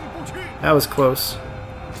 顽强不屈， That was close.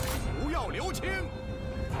 不要留情！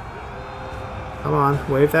 Come on,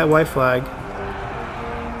 wave that white flag.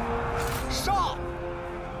 杀！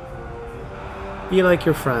 Be like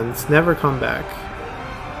your friends. Never come back.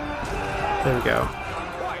 There we go. 赶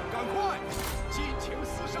快，赶快，尽情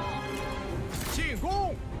厮杀！进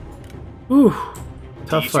攻！ Ooh, 敌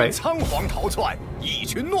tough 军 fight. 仓皇逃窜，一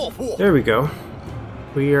群懦夫！ There we go.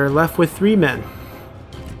 We are left with 3 men.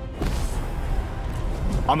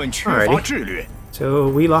 他们缺乏 Alrighty. 智略， So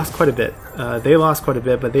we lost quite a bit. They lost quite a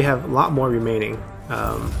bit, but they have a lot more remaining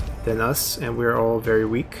than us, and we're all very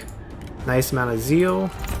weak. Nice amount of zeal.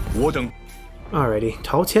 我等 Alrighty,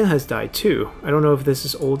 Tao Tian has died too. I don't know if this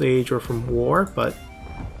is old age or from war, but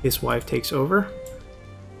his wife takes over.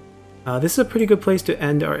 This is a pretty good place to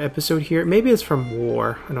end our episode here. Maybe it's from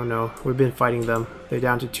war. I don't know. We've been fighting them. They're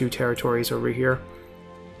down to 2 territories over here.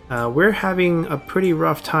 We're having a pretty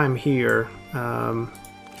rough time here.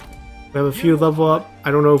 We have a few level up.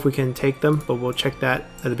 I don't know if we can take them, but we'll check that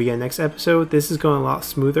at the beginning of next episode. This is going a lot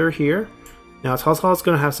smoother here. Now, Cao Cao is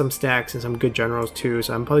going to have some stacks and some good generals too,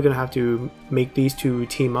 so I'm probably going to have to make these 2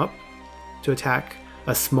 team up to attack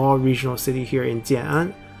a small regional city here in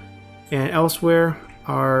Jian'an. And elsewhere,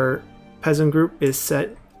 our peasant group is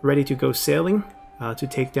set ready to go sailing to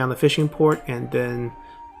take down the fishing port and then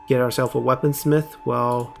get ourselves a weaponsmith.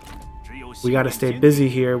 Well, we gotta stay busy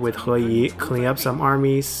here with He Yi, clean up some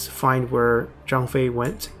armies, find where Zhang Fei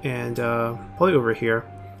went, and probably over here,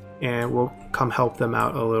 and we'll come help them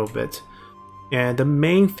out a little bit. And the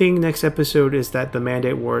main thing next episode is that the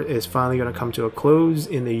Mandate War is finally going to come to a close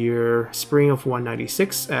in the year spring of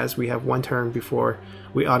 196, as we have 1 turn before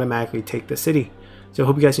we automatically take the city. So I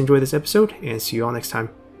hope you guys enjoyed this episode, and see you all next time.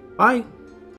 Bye!